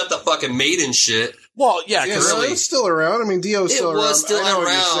 not the fucking Maiden shit. Well, yeah, because it was still around. I mean, Dio was still around. It was still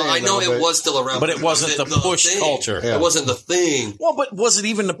around. I know it was still around. But it wasn't the push culture. Yeah. It wasn't the thing. Well, but was it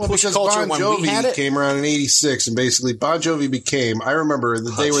even the push culture when we had it? Came around in '86, and basically Bon Jovi became, I remember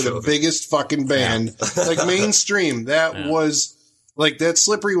that they were the biggest fucking band, mainstream. That was... Like that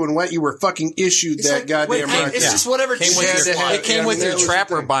Slippery When Wet, you were fucking issued that goddamn record. It's just whatever it came with your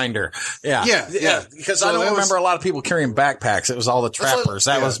trapper binder. Yeah. Because I don't remember a lot of people carrying backpacks. It was all the trappers.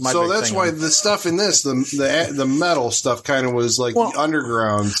 That was my big thing. So that's why the stuff in this, the metal stuff kind of was like the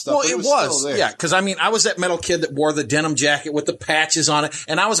underground stuff. Well, it was. Yeah. Because I mean, I was that metal kid that wore the denim jacket with the patches on it,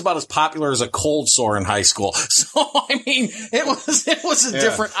 and I was about as popular as a cold sore in high school. So I mean, it was a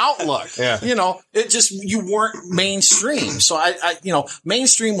different outlook. Yeah. It just, you weren't mainstream. So I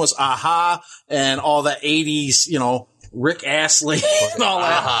mainstream was Aha and all the 80s, Rick Astley and all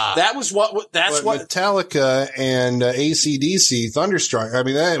that. That was what Metallica and AC/DC, Thunderstruck. I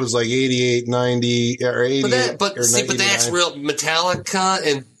mean, that was like 88, 90, or 88. But that's real Metallica,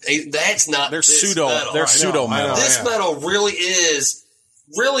 and that's not. They're pseudo metal. This metal really is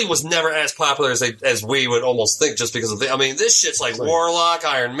really was never as popular as we would almost think, just because of this shit's like Warlock,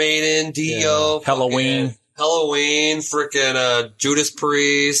 Iron Maiden, Dio, Halloween, frickin' Judas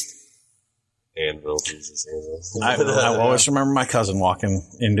Priest. Anvil, Jesus, Anvil. I always remember my cousin walking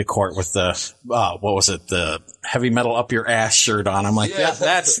into court with the the heavy metal up your ass shirt on. I'm like,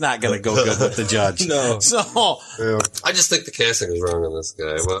 that's not going to go good with the judge. No. So I just think the casting is wrong on this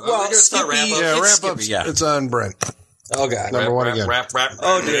guy. Well, we're going to start wrap up. Yeah, wrap up. Yeah. It's on Brent. Oh God, number one again. Wrap.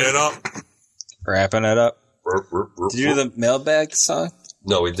 Oh, dude. It up. Wrapping it up. Did you do the mailbag song?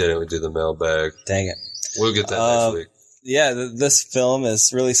 No, we didn't. We did the mailbag. Dang it. We'll get that next week. Yeah, this film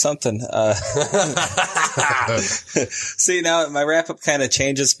is really something. See, now my wrap-up kind of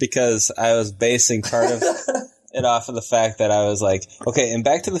changes because I was basing part of it off of the fact that I was like, okay, in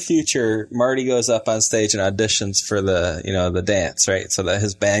Back to the Future, Marty goes up on stage and auditions for the dance, right? So that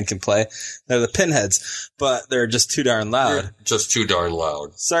his band can play. They're the Pinheads, but they're just too darn loud. You're just too darn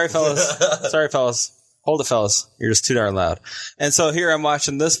loud. Sorry, fellas. Hold it, fellas. You're just too darn loud. And so here I'm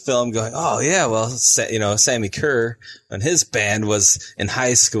watching this film going, oh, yeah, well, Sammy Kerr, when his band was in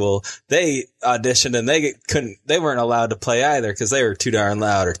high school, they auditioned and they weren't allowed to play either because they were too darn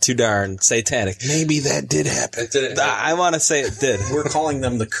loud or too darn satanic. maybe that did happen. I want to say it did. We're calling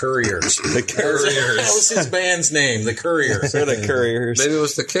them the Couriers. The Couriers. That was his band's name, the Couriers. They're the Couriers. Maybe it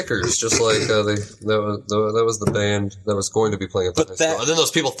was the Kickers, just like that was the band that was going to be playing at the high school. And then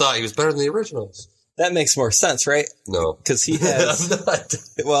those people thought he was better than the originals. That makes more sense, right? No. Because he has,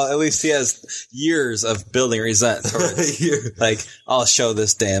 well, at least he has years of building resentment towards, like, I'll show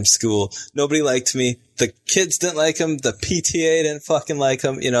this damn school. Nobody liked me. The kids didn't like him. The PTA didn't fucking like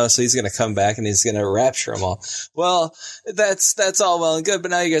him, so he's going to come back and he's going to rapture them all. Well, that's all well and good,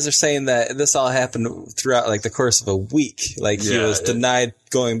 but now you guys are saying that this all happened throughout, like, the course of a week. Like, he was denied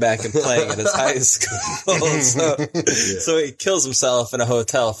going back and playing at his high school. So he kills himself in a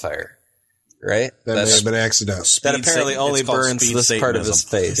hotel fire. Right? That may have been accidental. That apparently only burns this part of his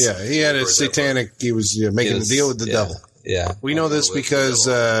face. Yeah, he had a satanic, he was making a deal with the devil. Yeah. We know this because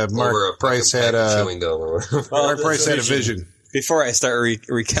Mark Price had a vision. Before I start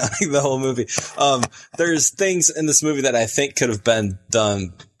recounting the whole movie, there's things in this movie that I think could have been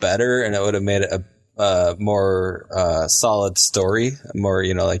done better, and it would have made it a more solid story, more,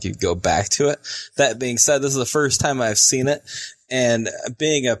 like you go back to it. That being said, this is the first time I've seen it. And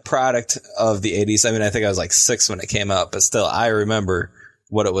being a product of the 80s, I think I was like 6 when it came out, but still I remember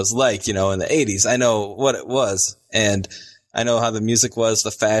what it was like, in the 80s. I know what it was, and I know how the music was,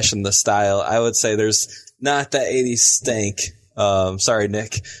 the fashion, the style. I would say there's not that 80s stank. Sorry,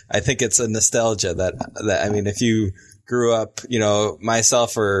 Nick. I think it's a nostalgia that if you grew up,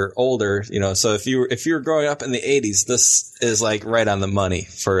 myself or older, so if you were growing up in the 80s, this is like right on the money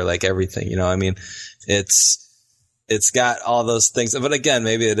for like everything, It's got all those things, but again,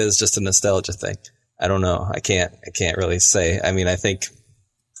 maybe it is just a nostalgia thing. I don't know. I can't really say. I think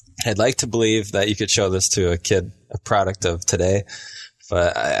I'd like to believe that you could show this to a kid, a product of today,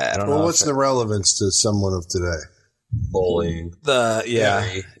 but I don't know. Well, what's the relevance to someone of today? Bowling.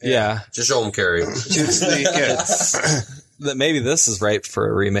 Yeah. Just show him Carrie. Maybe this is ripe for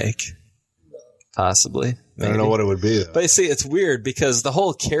a remake. Possibly. Maybe. I don't know what it would be, though. But you see, it's weird because the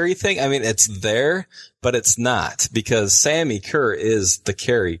whole Carrie thing, it's there, but it's not, because Sammy Kerr is the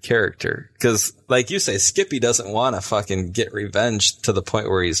Carrie character. Because, like you say, Skippy doesn't want to fucking get revenge to the point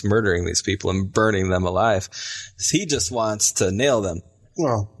where he's murdering these people and burning them alive. He just wants to nail them.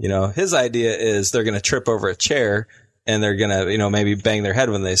 Well, his idea is they're going to trip over a chair and they're going to, maybe bang their head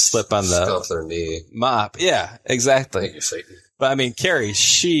when they slip on the scuff their knee. Mop. Yeah, exactly. Thank you, Satan. But Carrie,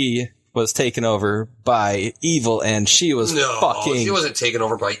 she was taken over by evil, and she was she wasn't taken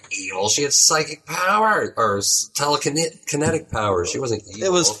over by evil. She had psychic power or telekinetic power. She wasn't evil.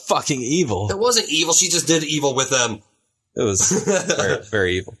 It was fucking evil. It wasn't evil. She just did evil with them. It was very,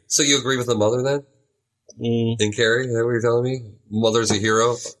 very evil. So you agree with the mother then? In Carrie? Is that what you're telling me? Mother's a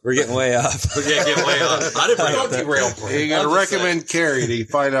hero? We're getting way off. We're getting way off. I didn't bring up the You're going to recommend Carrie to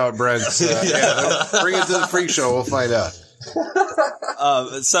find out Brent's. Bring it to the freak show. We'll find out.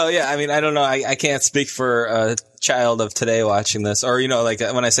 So yeah, I don't know. I can't speak for a child of today watching this, or like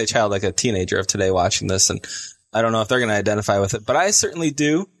when I say child, like a teenager of today watching this, and I don't know if they're going to identify with it, but I certainly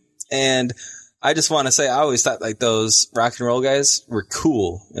do. And I just want to say, I always thought like those rock and roll guys were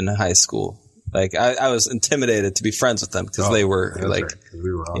cool in high school. Like I was intimidated to be friends with them because they were like, right.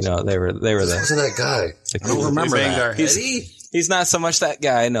 We were awesome. They were the. Wasn't that guy? I don't remember that. He's not so much that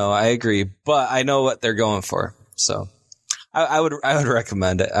guy. No, I agree, but I know what they're going for. So. I would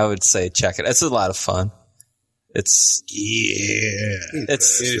recommend it. I would say check it. It's a lot of fun. It's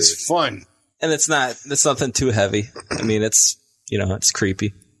fun. And it's nothing too heavy. It's, it's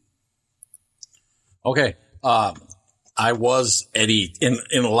creepy. Okay. I was Eddie in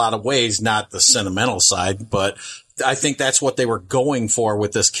a lot of ways, not the sentimental side, but I think that's what they were going for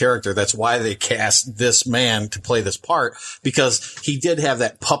with this character. That's why they cast this man to play this part, because he did have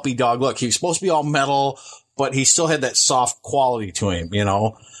that puppy dog look. He was supposed to be all metal, but he still had that soft quality to him,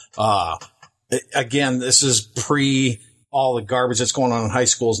 Again, this is pre all the garbage that's going on in high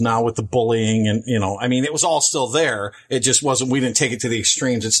schools now with the bullying and, it was all still there. It just wasn't, we didn't take it to the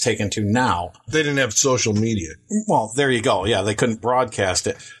extremes it's taken to now. They didn't have social media. Well, there you go. Yeah, they couldn't broadcast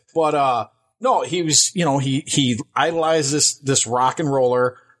it. But, no, he was, he idolized this rock and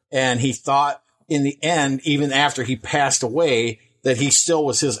roller, and he thought in the end, even after he passed away, that he still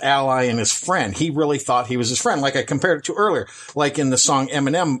was his ally and his friend. He really thought he was his friend, like I compared it to earlier, like in the song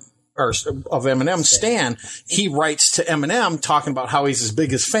Eminem, Stan, he writes to Eminem talking about how he's his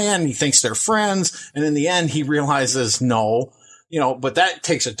biggest fan. He thinks they're friends. And in the end, he realizes no, but that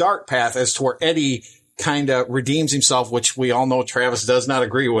takes a dark path as to where Eddie kind of redeems himself, which we all know Travis does not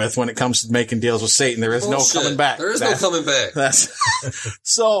agree with when it comes to making deals with Satan. There is no coming back. There is no coming back.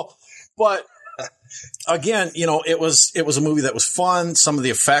 So, but again, it was a movie that was fun. Some of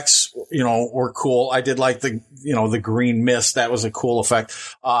the effects, were cool. I did like the green mist. That was a cool effect.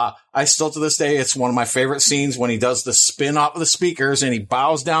 I still to this day, it's one of my favorite scenes when he does the spin off of the speakers and he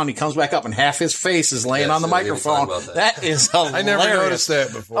bows down, he comes back up and half his face is laying on the microphone. That is hilarious. I never noticed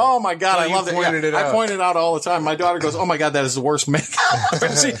that before. Oh my God. I love it. I point it out all the time. My daughter goes, oh my God, that is the worst makeup I've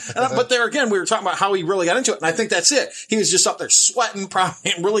ever seen. But there again, we were talking about how he really got into it. And I think that's it. He was just up there sweating,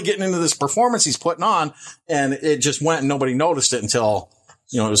 probably really getting into this performance he's putting on. And it just went and nobody noticed it until,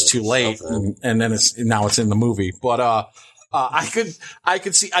 it was too late. And then now it's in the movie. But, I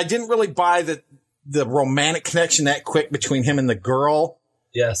could see, I didn't really buy the romantic connection that quick between him and the girl.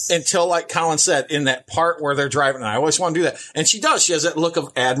 Yes. Until, like Colin said, in that part where they're driving, and I always want to do that. And she does. She has that look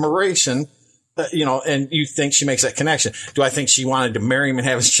of admiration, and you think she makes that connection. Do I think she wanted to marry him and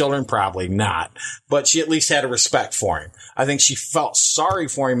have his children? Probably not. But she at least had a respect for him. I think she felt sorry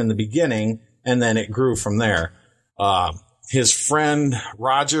for him in the beginning, and then it grew from there. His friend,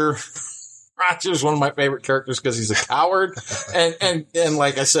 Roger's one of my favorite characters because he's a coward. And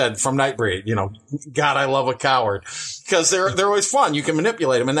like I said, from Nightbreed, God, I love a coward because they're always fun. You can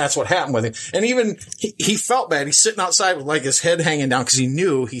manipulate him. And that's what happened with him. And even he felt bad. He's sitting outside with like his head hanging down because he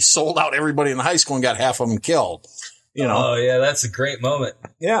knew he sold out everybody in the high school and got half of them killed. Oh yeah. That's a great moment.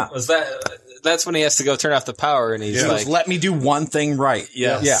 Yeah. That's when he has to go turn off the power and he's like, let me do one thing right.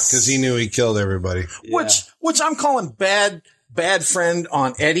 Yes. Yeah. Because he knew he killed everybody. Yeah. Which I'm calling bad friend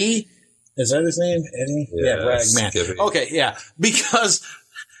on Eddie. Is that his name? Eddie? Yeah, Ragman. Okay, yeah. Because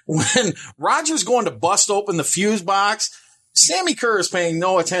when Roger's going to bust open the fuse box, Sammy Kerr is paying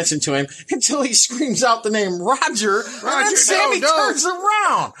no attention to him until he screams out the name Roger, and then Sammy turns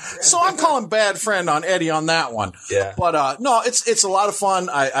around. So I'm calling bad friend on Eddie on that one. Yeah. But, no, it's a lot of fun.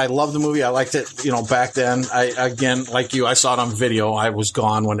 I love the movie. I liked it, back then. Again, like you, I saw it on video. I was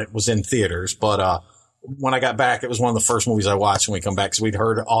gone when it was in theaters, but, when I got back, it was one of the first movies I watched when we come back because we'd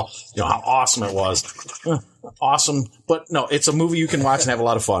heard how awesome it was. Awesome. But no, it's a movie you can watch and have a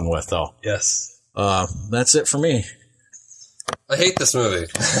lot of fun with, though. Yes. That's it for me. I hate this movie.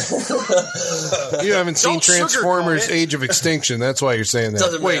 You haven't seen Transformers Age of Extinction. That's why you're saying that.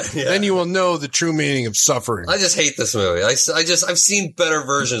 Doesn't Wait, matter. Yeah. Then you will know the true meaning of suffering. I just hate this movie. I've seen better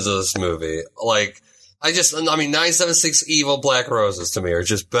versions of this movie. Like, 976 Evil Black Roses to me are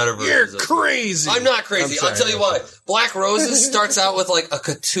just better versions. You're crazy. I'm not crazy. I'll tell you why. Black Roses starts out with like a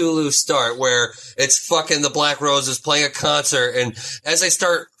Cthulhu start where it's fucking the Black Roses playing a concert. And as they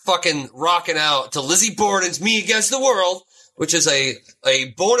start fucking rocking out to Lizzie Borden's Me Against the World, which is a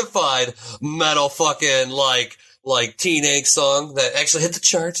bona fide metal fucking like teen angst song that actually hit the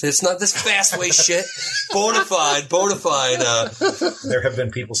charts. It's not this fast way shit. Bona fide. There have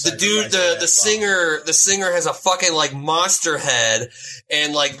been people saying the singer has a fucking like monster head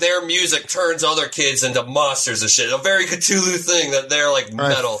and like their music turns other kids into monsters and shit. A very Cthulhu thing that they're like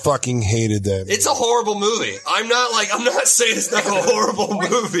metal. I fucking hated that movie. It's a horrible movie. I'm not saying it's not a horrible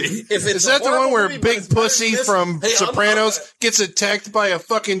movie. Is that the one where Big Pussy from Sopranos gets attacked by a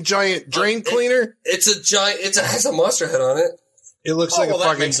fucking giant drain cleaner? It has a monster head on it. It looks like a fucking.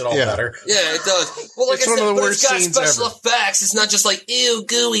 That makes it all better. Yeah, it does. Well, like it's I said, one of the but worst it's got scenes special ever. effects. It's not just like ew,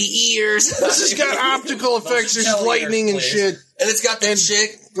 gooey ears. This has got optical effects. There's lightning and shit. And it's got the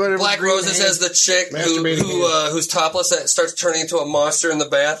chick. Black Roses has the chick who's topless that starts turning into a monster in the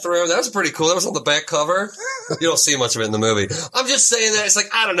bathroom. That was pretty cool. That was on the back cover. You don't see much of it in the movie. I'm just saying that it's like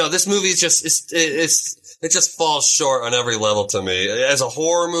I don't know. This movie is just it just falls short on every level to me. As a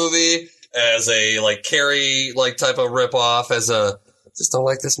horror movie, as a like Carrie like type of ripoff. Just don't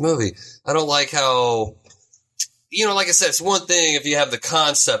like this movie. I don't like how. Like I said, it's one thing if you have the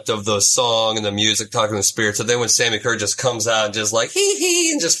concept of the song and the music talking to the spirits, and then when Sammy Kerr just comes out and just like,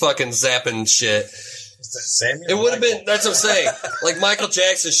 hee, and just fucking zapping shit. It would have been, that's what I'm saying. Like, Michael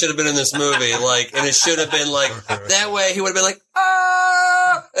Jackson should have been in this movie, like, and it should have been like, that way he would have been like,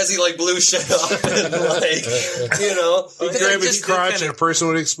 as he like blew shit up and like, He'd grab his crotch and a person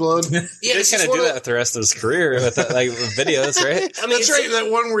would explode. Yeah, he kind of do that with the rest of his career with like videos, right? I mean, that's right.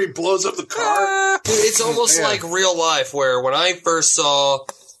 That one where he blows up the car. Dude, it's almost like real life where when I first saw,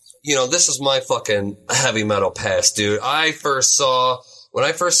 this is my fucking heavy metal past, dude. When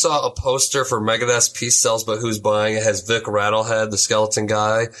I first saw a poster for Megadeth's Peace Sells But Who's Buying, it has Vic Rattlehead, the skeleton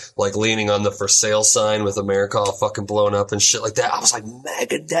guy, like leaning on the for sale sign with America all fucking blown up and shit like that. I was like,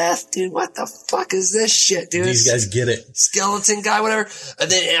 Megadeth, dude, what the fuck is this shit, dude? These guys get it. Skeleton guy, whatever.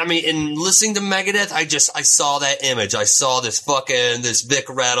 And then, in listening to Megadeth, I saw that image. I saw this Vic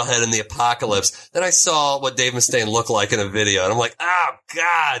Rattlehead in the Apocalypse. Then I saw what Dave Mustaine looked like in a video, and I'm like, oh,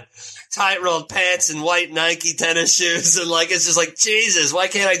 God. Tight-rolled pants and white Nike tennis shoes, and like, it's just like, Jesus, why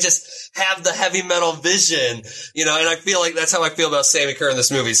can't I just have the heavy metal vision? And I feel like that's how I feel about Sammy Kerr in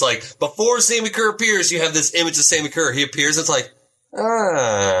this movie. It's like, before Sammy Kerr appears, you have this image of Sammy Kerr. He appears, it's like,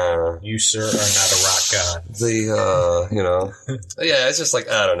 you, sir, are not a rock god. Yeah, it's just like,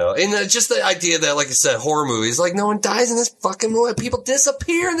 I don't know. And just the idea that, like you said, horror movies, like, no one dies in this fucking movie. People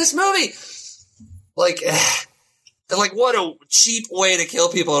disappear in this movie. Like, what a cheap way to kill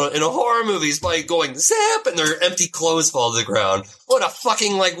people in a horror movie is by going zap and their empty clothes fall to the ground. What a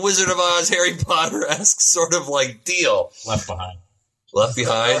fucking, like, Wizard of Oz, Harry Potter-esque sort of, like, deal. Left Behind?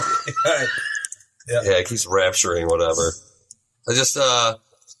 Yeah, it keeps rapturing, whatever. I just,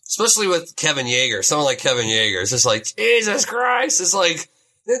 especially with Kevin Yeager, someone like Kevin Yeager, it's just like, Jesus Christ, it's like,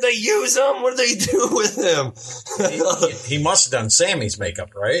 did they use him? What did they do with him? he must have done Sammy's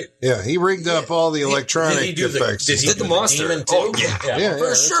makeup, right? Yeah, he rigged up all the electronic effects. Did he do the monster? Oh, yeah.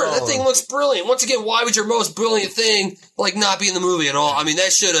 For sure. That thing looks brilliant. Once again, why would your most brilliant thing, like, not be in the movie at all? I mean, he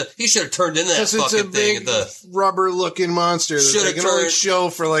should have turned into that fucking thing. It's a big rubber-looking monster that they can only show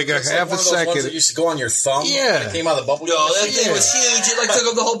for, like, half a second. Ones that used to go on your thumb? Yeah. It came out of the bubble. No, that thing was huge. It, like, took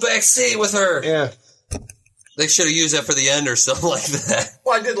up the whole back seat with her. Yeah. They should have used that for the end or something like that.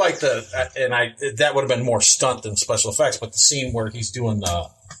 Well, I did like that would have been more stunt than special effects, but the scene where he's doing the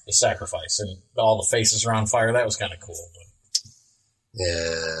sacrifice and all the faces are on fire, that was kind of cool. But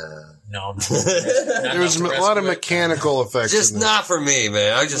no. There was a lot of mechanical effects. Just not for me,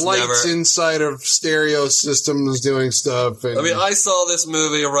 man. I just lights inside of stereo systems doing stuff. And I saw this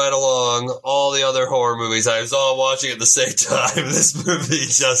movie right along all the other horror movies. I was all watching at the same time. This movie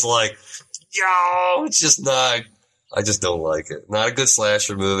just like... Yo, it's just not, I just don't like it. Not a good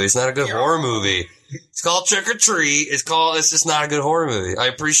slasher movie. It's not a good horror movie. It's called Trick or Treat. It's just not a good horror movie. I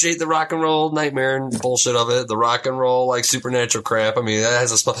appreciate the rock and roll nightmare and bullshit of it. The rock and roll, like, supernatural crap. I mean, it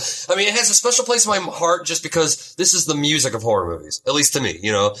has a special place in my heart just because this is the music of horror movies. At least to me,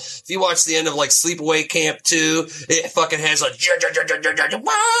 If you watch the end of, like, Sleepaway Camp 2, it fucking has like,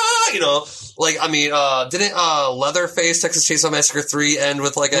 didn't Leatherface, Texas Chainsaw Massacre 3 end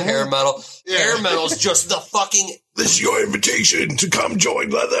with, like, a hair metal? Yeah. Hair metal's just the fucking... This is your invitation to come join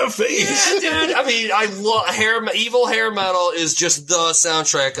Leatherface. Yeah, dude. I mean, I love evil hair metal is just the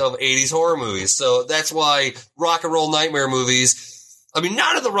soundtrack of 80s horror movies. So that's why rock and roll nightmare movies. I mean,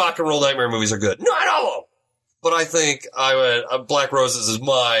 none of the rock and roll nightmare movies are good. Not all of them. But I think Black Roses is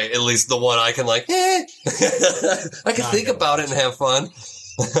at least the one I can like, I can think about it and have fun.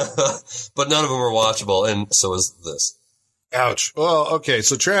 But none of them are watchable, and so is this. Ouch. Well, okay,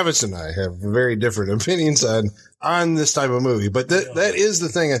 so Travis and I have very different opinions on this type of movie, but that is the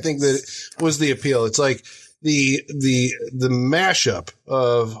thing I think that was the appeal. It's like the mashup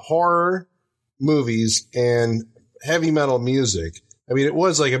of horror movies and heavy metal music. I mean, it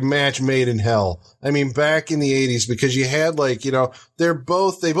was like a match made in hell. I mean, back in the 80s, because you had they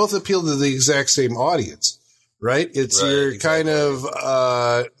both appeal to the exact same audience, right? It's your kind of,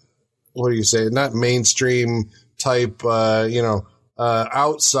 what do you say? Not mainstream type,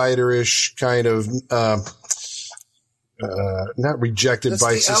 outsiderish kind of, not rejected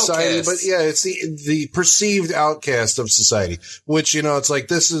by society, outcast. But yeah, it's the perceived outcast of society, which, it's like,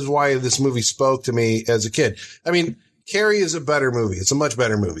 this is why this movie spoke to me as a kid. I mean, Carrie is a better movie. It's a much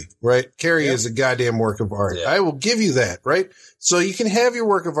better movie, right? Carrie is a goddamn work of art. Yeah. I will give you that, right? So you can have your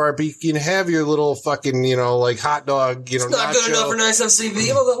work of art, but you can have your little fucking, like hot dog, It's not good enough for 976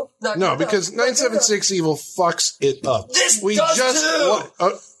 Evil, though. No, because 976 Evil fucks it up. This does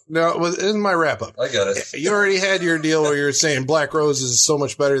too! No, this is my wrap up. I got it. You already had your deal where you were saying Black Rose is so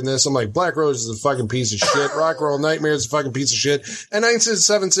much better than this. I'm like, Black Rose is a fucking piece of shit. Rock Roll Nightmare is a fucking piece of shit. And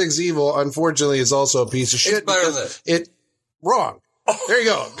 976 Evil, unfortunately, is also a piece of shit. It's better than it. Wrong. There you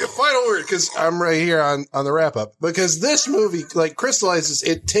go. Final word, because I'm right here on the wrap up. Because this movie, like, crystallizes,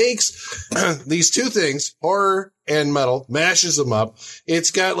 it takes these two things, horror and metal, mashes them up.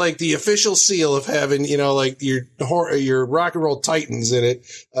 It's got like the official seal of having, you know, like your rock and roll titans in it,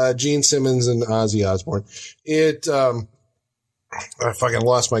 Gene Simmons and Ozzy Osbourne. I fucking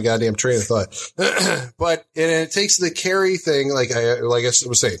lost my goddamn train of thought. But it takes the Carrie thing, like I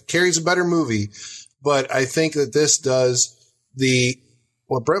was saying, Carrie's a better movie, but I think that this does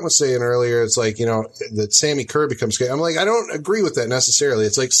what Brent was saying earlier. It's like, you know, that Sammy Kerr becomes Carrie. I'm like, I don't agree with that necessarily.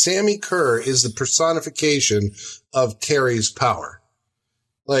 It's like Sammy Kerr is the personification of Carrie's power.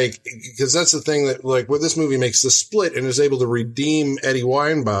 Like, because that's the thing that, like, where this movie makes the split and is able to redeem Eddie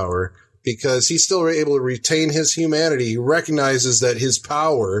Weinbauer, because he's still able to retain his humanity. He recognizes that his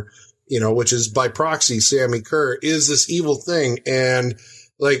power, you know, which is by proxy Sammy Kerr, is this evil thing. And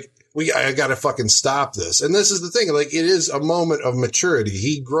like, I gotta fucking stop this. And this is the thing, like, it is a moment of maturity.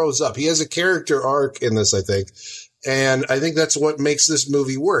 He grows up. He has a character arc in this, I think. And I think that's what makes this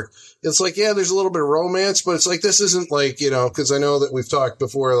movie work. It's like, yeah, there's a little bit of romance, but it's like, this isn't like, you know, cause I know that we've talked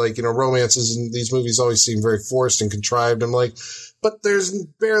before, like, you know, romances in these movies always seem very forced and contrived. I'm like, but there's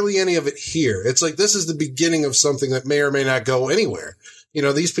barely any of it here. It's like, this is the beginning of something that may or may not go anywhere. You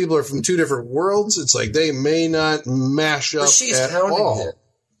know, these people are from two different worlds. It's like, they may not mash up at all. Him.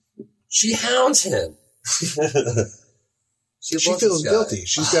 She hounds him. She feels guilty.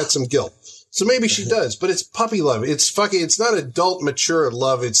 She's got some guilt. So maybe she does, but it's puppy love. It's not adult, mature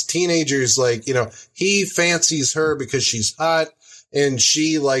love. It's teenagers, like, you know, he fancies her because she's hot and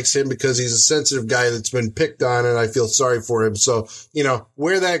she likes him because he's a sensitive guy that's been picked on, and I feel sorry for him. So, you know,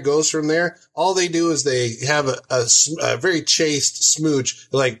 where that goes from there, all they do is they have a very chaste smooch,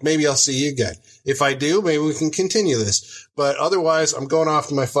 like, maybe I'll see you again. If I do, maybe we can continue this. But otherwise, I'm going off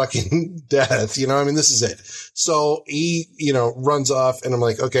to my fucking death. You know, I mean, this is it. So he, you know, runs off, and I'm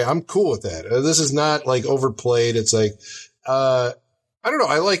like, okay, I'm cool with that. This is not like overplayed. It's like, I don't know.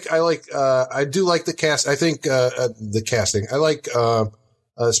 I do like the cast. I think, the casting, I like,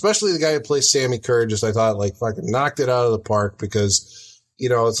 especially the guy who plays Sammy Kerr. Just, I thought, like, fucking knocked it out of the park, because, you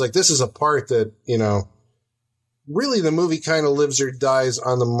know, it's like, this is a part that, you know, really the movie kind of lives or dies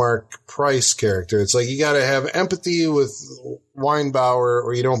on the Mark Price character. It's like, you got to have empathy with Weinbauer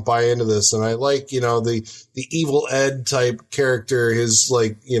or you don't buy into this. And I like, you know, the evil Ed type character, his,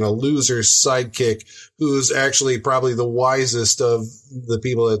 like, you know, loser sidekick, who's actually probably the wisest of the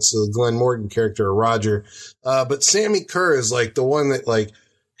people. That's the Glenn Morgan character, or Roger. But Sammy Kerr is like the one that, like,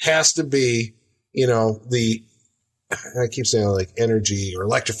 has to be, you know, I keep saying, like, energy or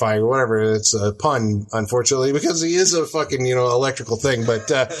electrifying or whatever. It's a pun, unfortunately, because he is a fucking, you know, electrical thing. But,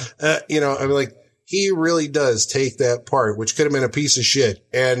 you know, I mean, like, he really does take that part, which could have been a piece of shit,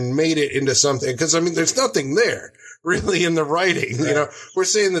 and made it into something. Cause I mean, there's nothing there really in the writing. Right. You know, we're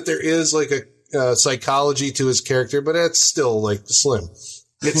saying that there is like a psychology to his character, but that's still like slim.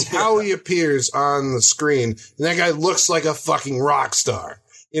 It's how he appears on the screen. And that guy looks like a fucking rock star.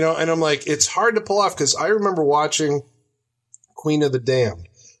 You know, and I'm like, it's hard to pull off, because I remember watching Queen of the Damned,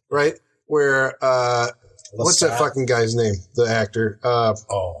 right? Where, what's that fucking guy's name? The actor. I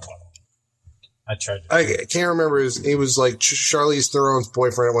tried to. I can't remember he was like Charlize Theron's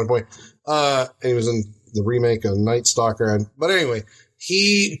boyfriend at one point. And he was in the remake of Night Stalker. But anyway,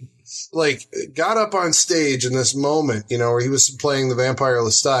 he, like, got up on stage in this moment, you know, where he was playing the vampire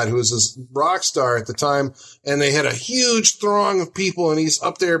Lestat, who was this rock star at the time, and they had a huge throng of people, and he's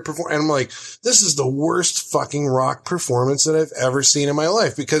up there performing. And I'm like, this is the worst fucking rock performance that I've ever seen in my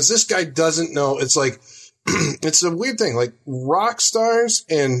life, because this guy doesn't know. It's like, it's a weird thing. Like, rock stars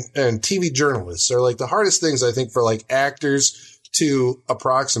and TV journalists are like the hardest things, I think, for like actors to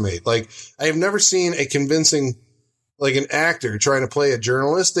approximate. Like, I have never seen a convincing, like, an actor trying to play a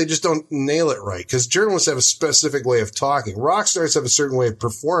journalist. They just don't nail it right, because journalists have a specific way of talking. Rock stars have a certain way of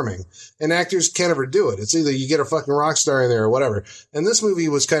performing, and actors can't ever do it. It's either you get a fucking rock star in there or whatever. And this movie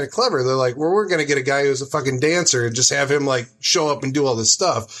was kind of clever. They're like, well, we're going to get a guy who's a fucking dancer and just have him, like, show up and do all this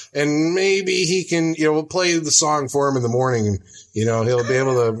stuff. And maybe he can, you know, we'll play the song for him in the morning, and, you know, he'll be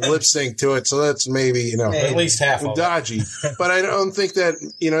able to lip sync to it. So that's maybe, you know, at least half of dodgy. But I don't think that,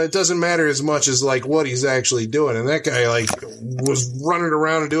 you know, it doesn't matter as much as like what he's actually doing. And that guy, like, was running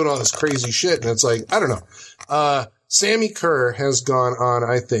around and doing all this crazy shit. And it's like, I don't know. Sammy Kerr has gone on,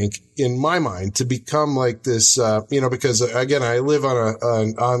 I think, in my mind, to become like this, because again, I live on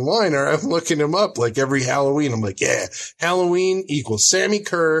online, or I'm looking him up like every Halloween. I'm like, yeah, Halloween equals Sammy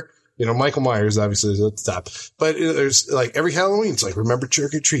Kerr. Michael Myers obviously is at the top, but there's like every Halloween, it's like, remember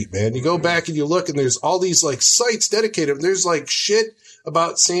Trick or Treat, man. You go back and you look and there's all these like sites dedicated. There's like shit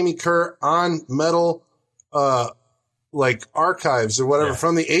about Sammy Kerr on metal, like archives or whatever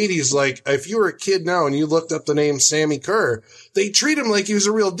from the 80s. Like if you were a kid now and you looked up the name Sammy Kerr, they treat him like he was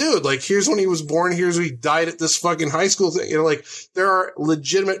a real dude. Like here's when he was born. Here's when he died at this fucking high school thing. Like there are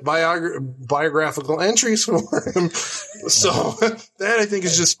legitimate biographical entries for him. So that I think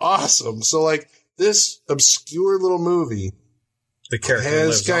is just awesome. So like this obscure little movie, the character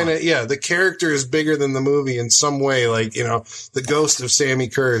has kind of, the character is bigger than the movie in some way. Like, the ghost of Sammy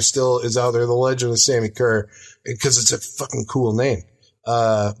Kerr still is out there. The legend of Sammy Kerr, because it's a fucking cool name.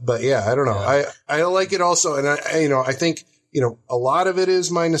 But yeah, I don't know. Yeah. I like it also. And I think, a lot of it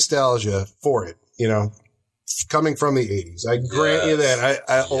is my nostalgia for it, coming from the 80s. I grant you that.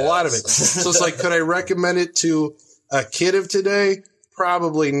 A lot of it. So it's like, could I recommend it to a kid of today?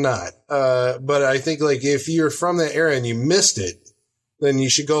 Probably not. But I think like if you're from that era and you missed it, then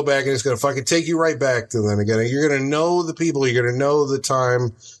you should go back and it's going to fucking take you right back to then again. You're going to know the people. You're going to know the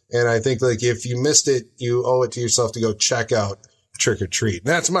time. And I think like if you missed it, you owe it to yourself to go check out Trick or Treat.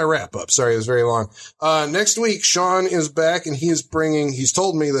 And that's my wrap up. Sorry, it was very long. Next week, Sean is back and he's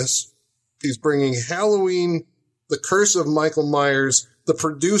told me this. He's bringing Halloween, The Curse of Michael Myers, the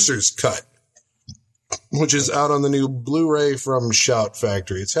producer's cut, which is out on the new Blu-ray from Shout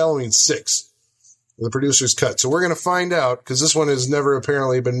Factory. It's Halloween 6. The producer's cut. So we're going to find out, because this one has never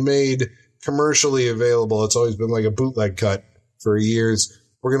apparently been made commercially available. It's always been like a bootleg cut for years.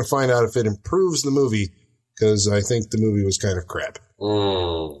 We're going to find out if it improves the movie, because I think the movie was kind of crap.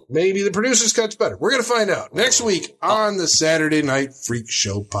 Maybe the producer's cut's better. We're going to find out next week on the Saturday Night Freak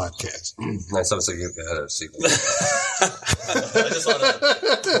Show podcast. Nice. I was thinking you had a sequel.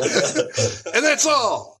 And that's all.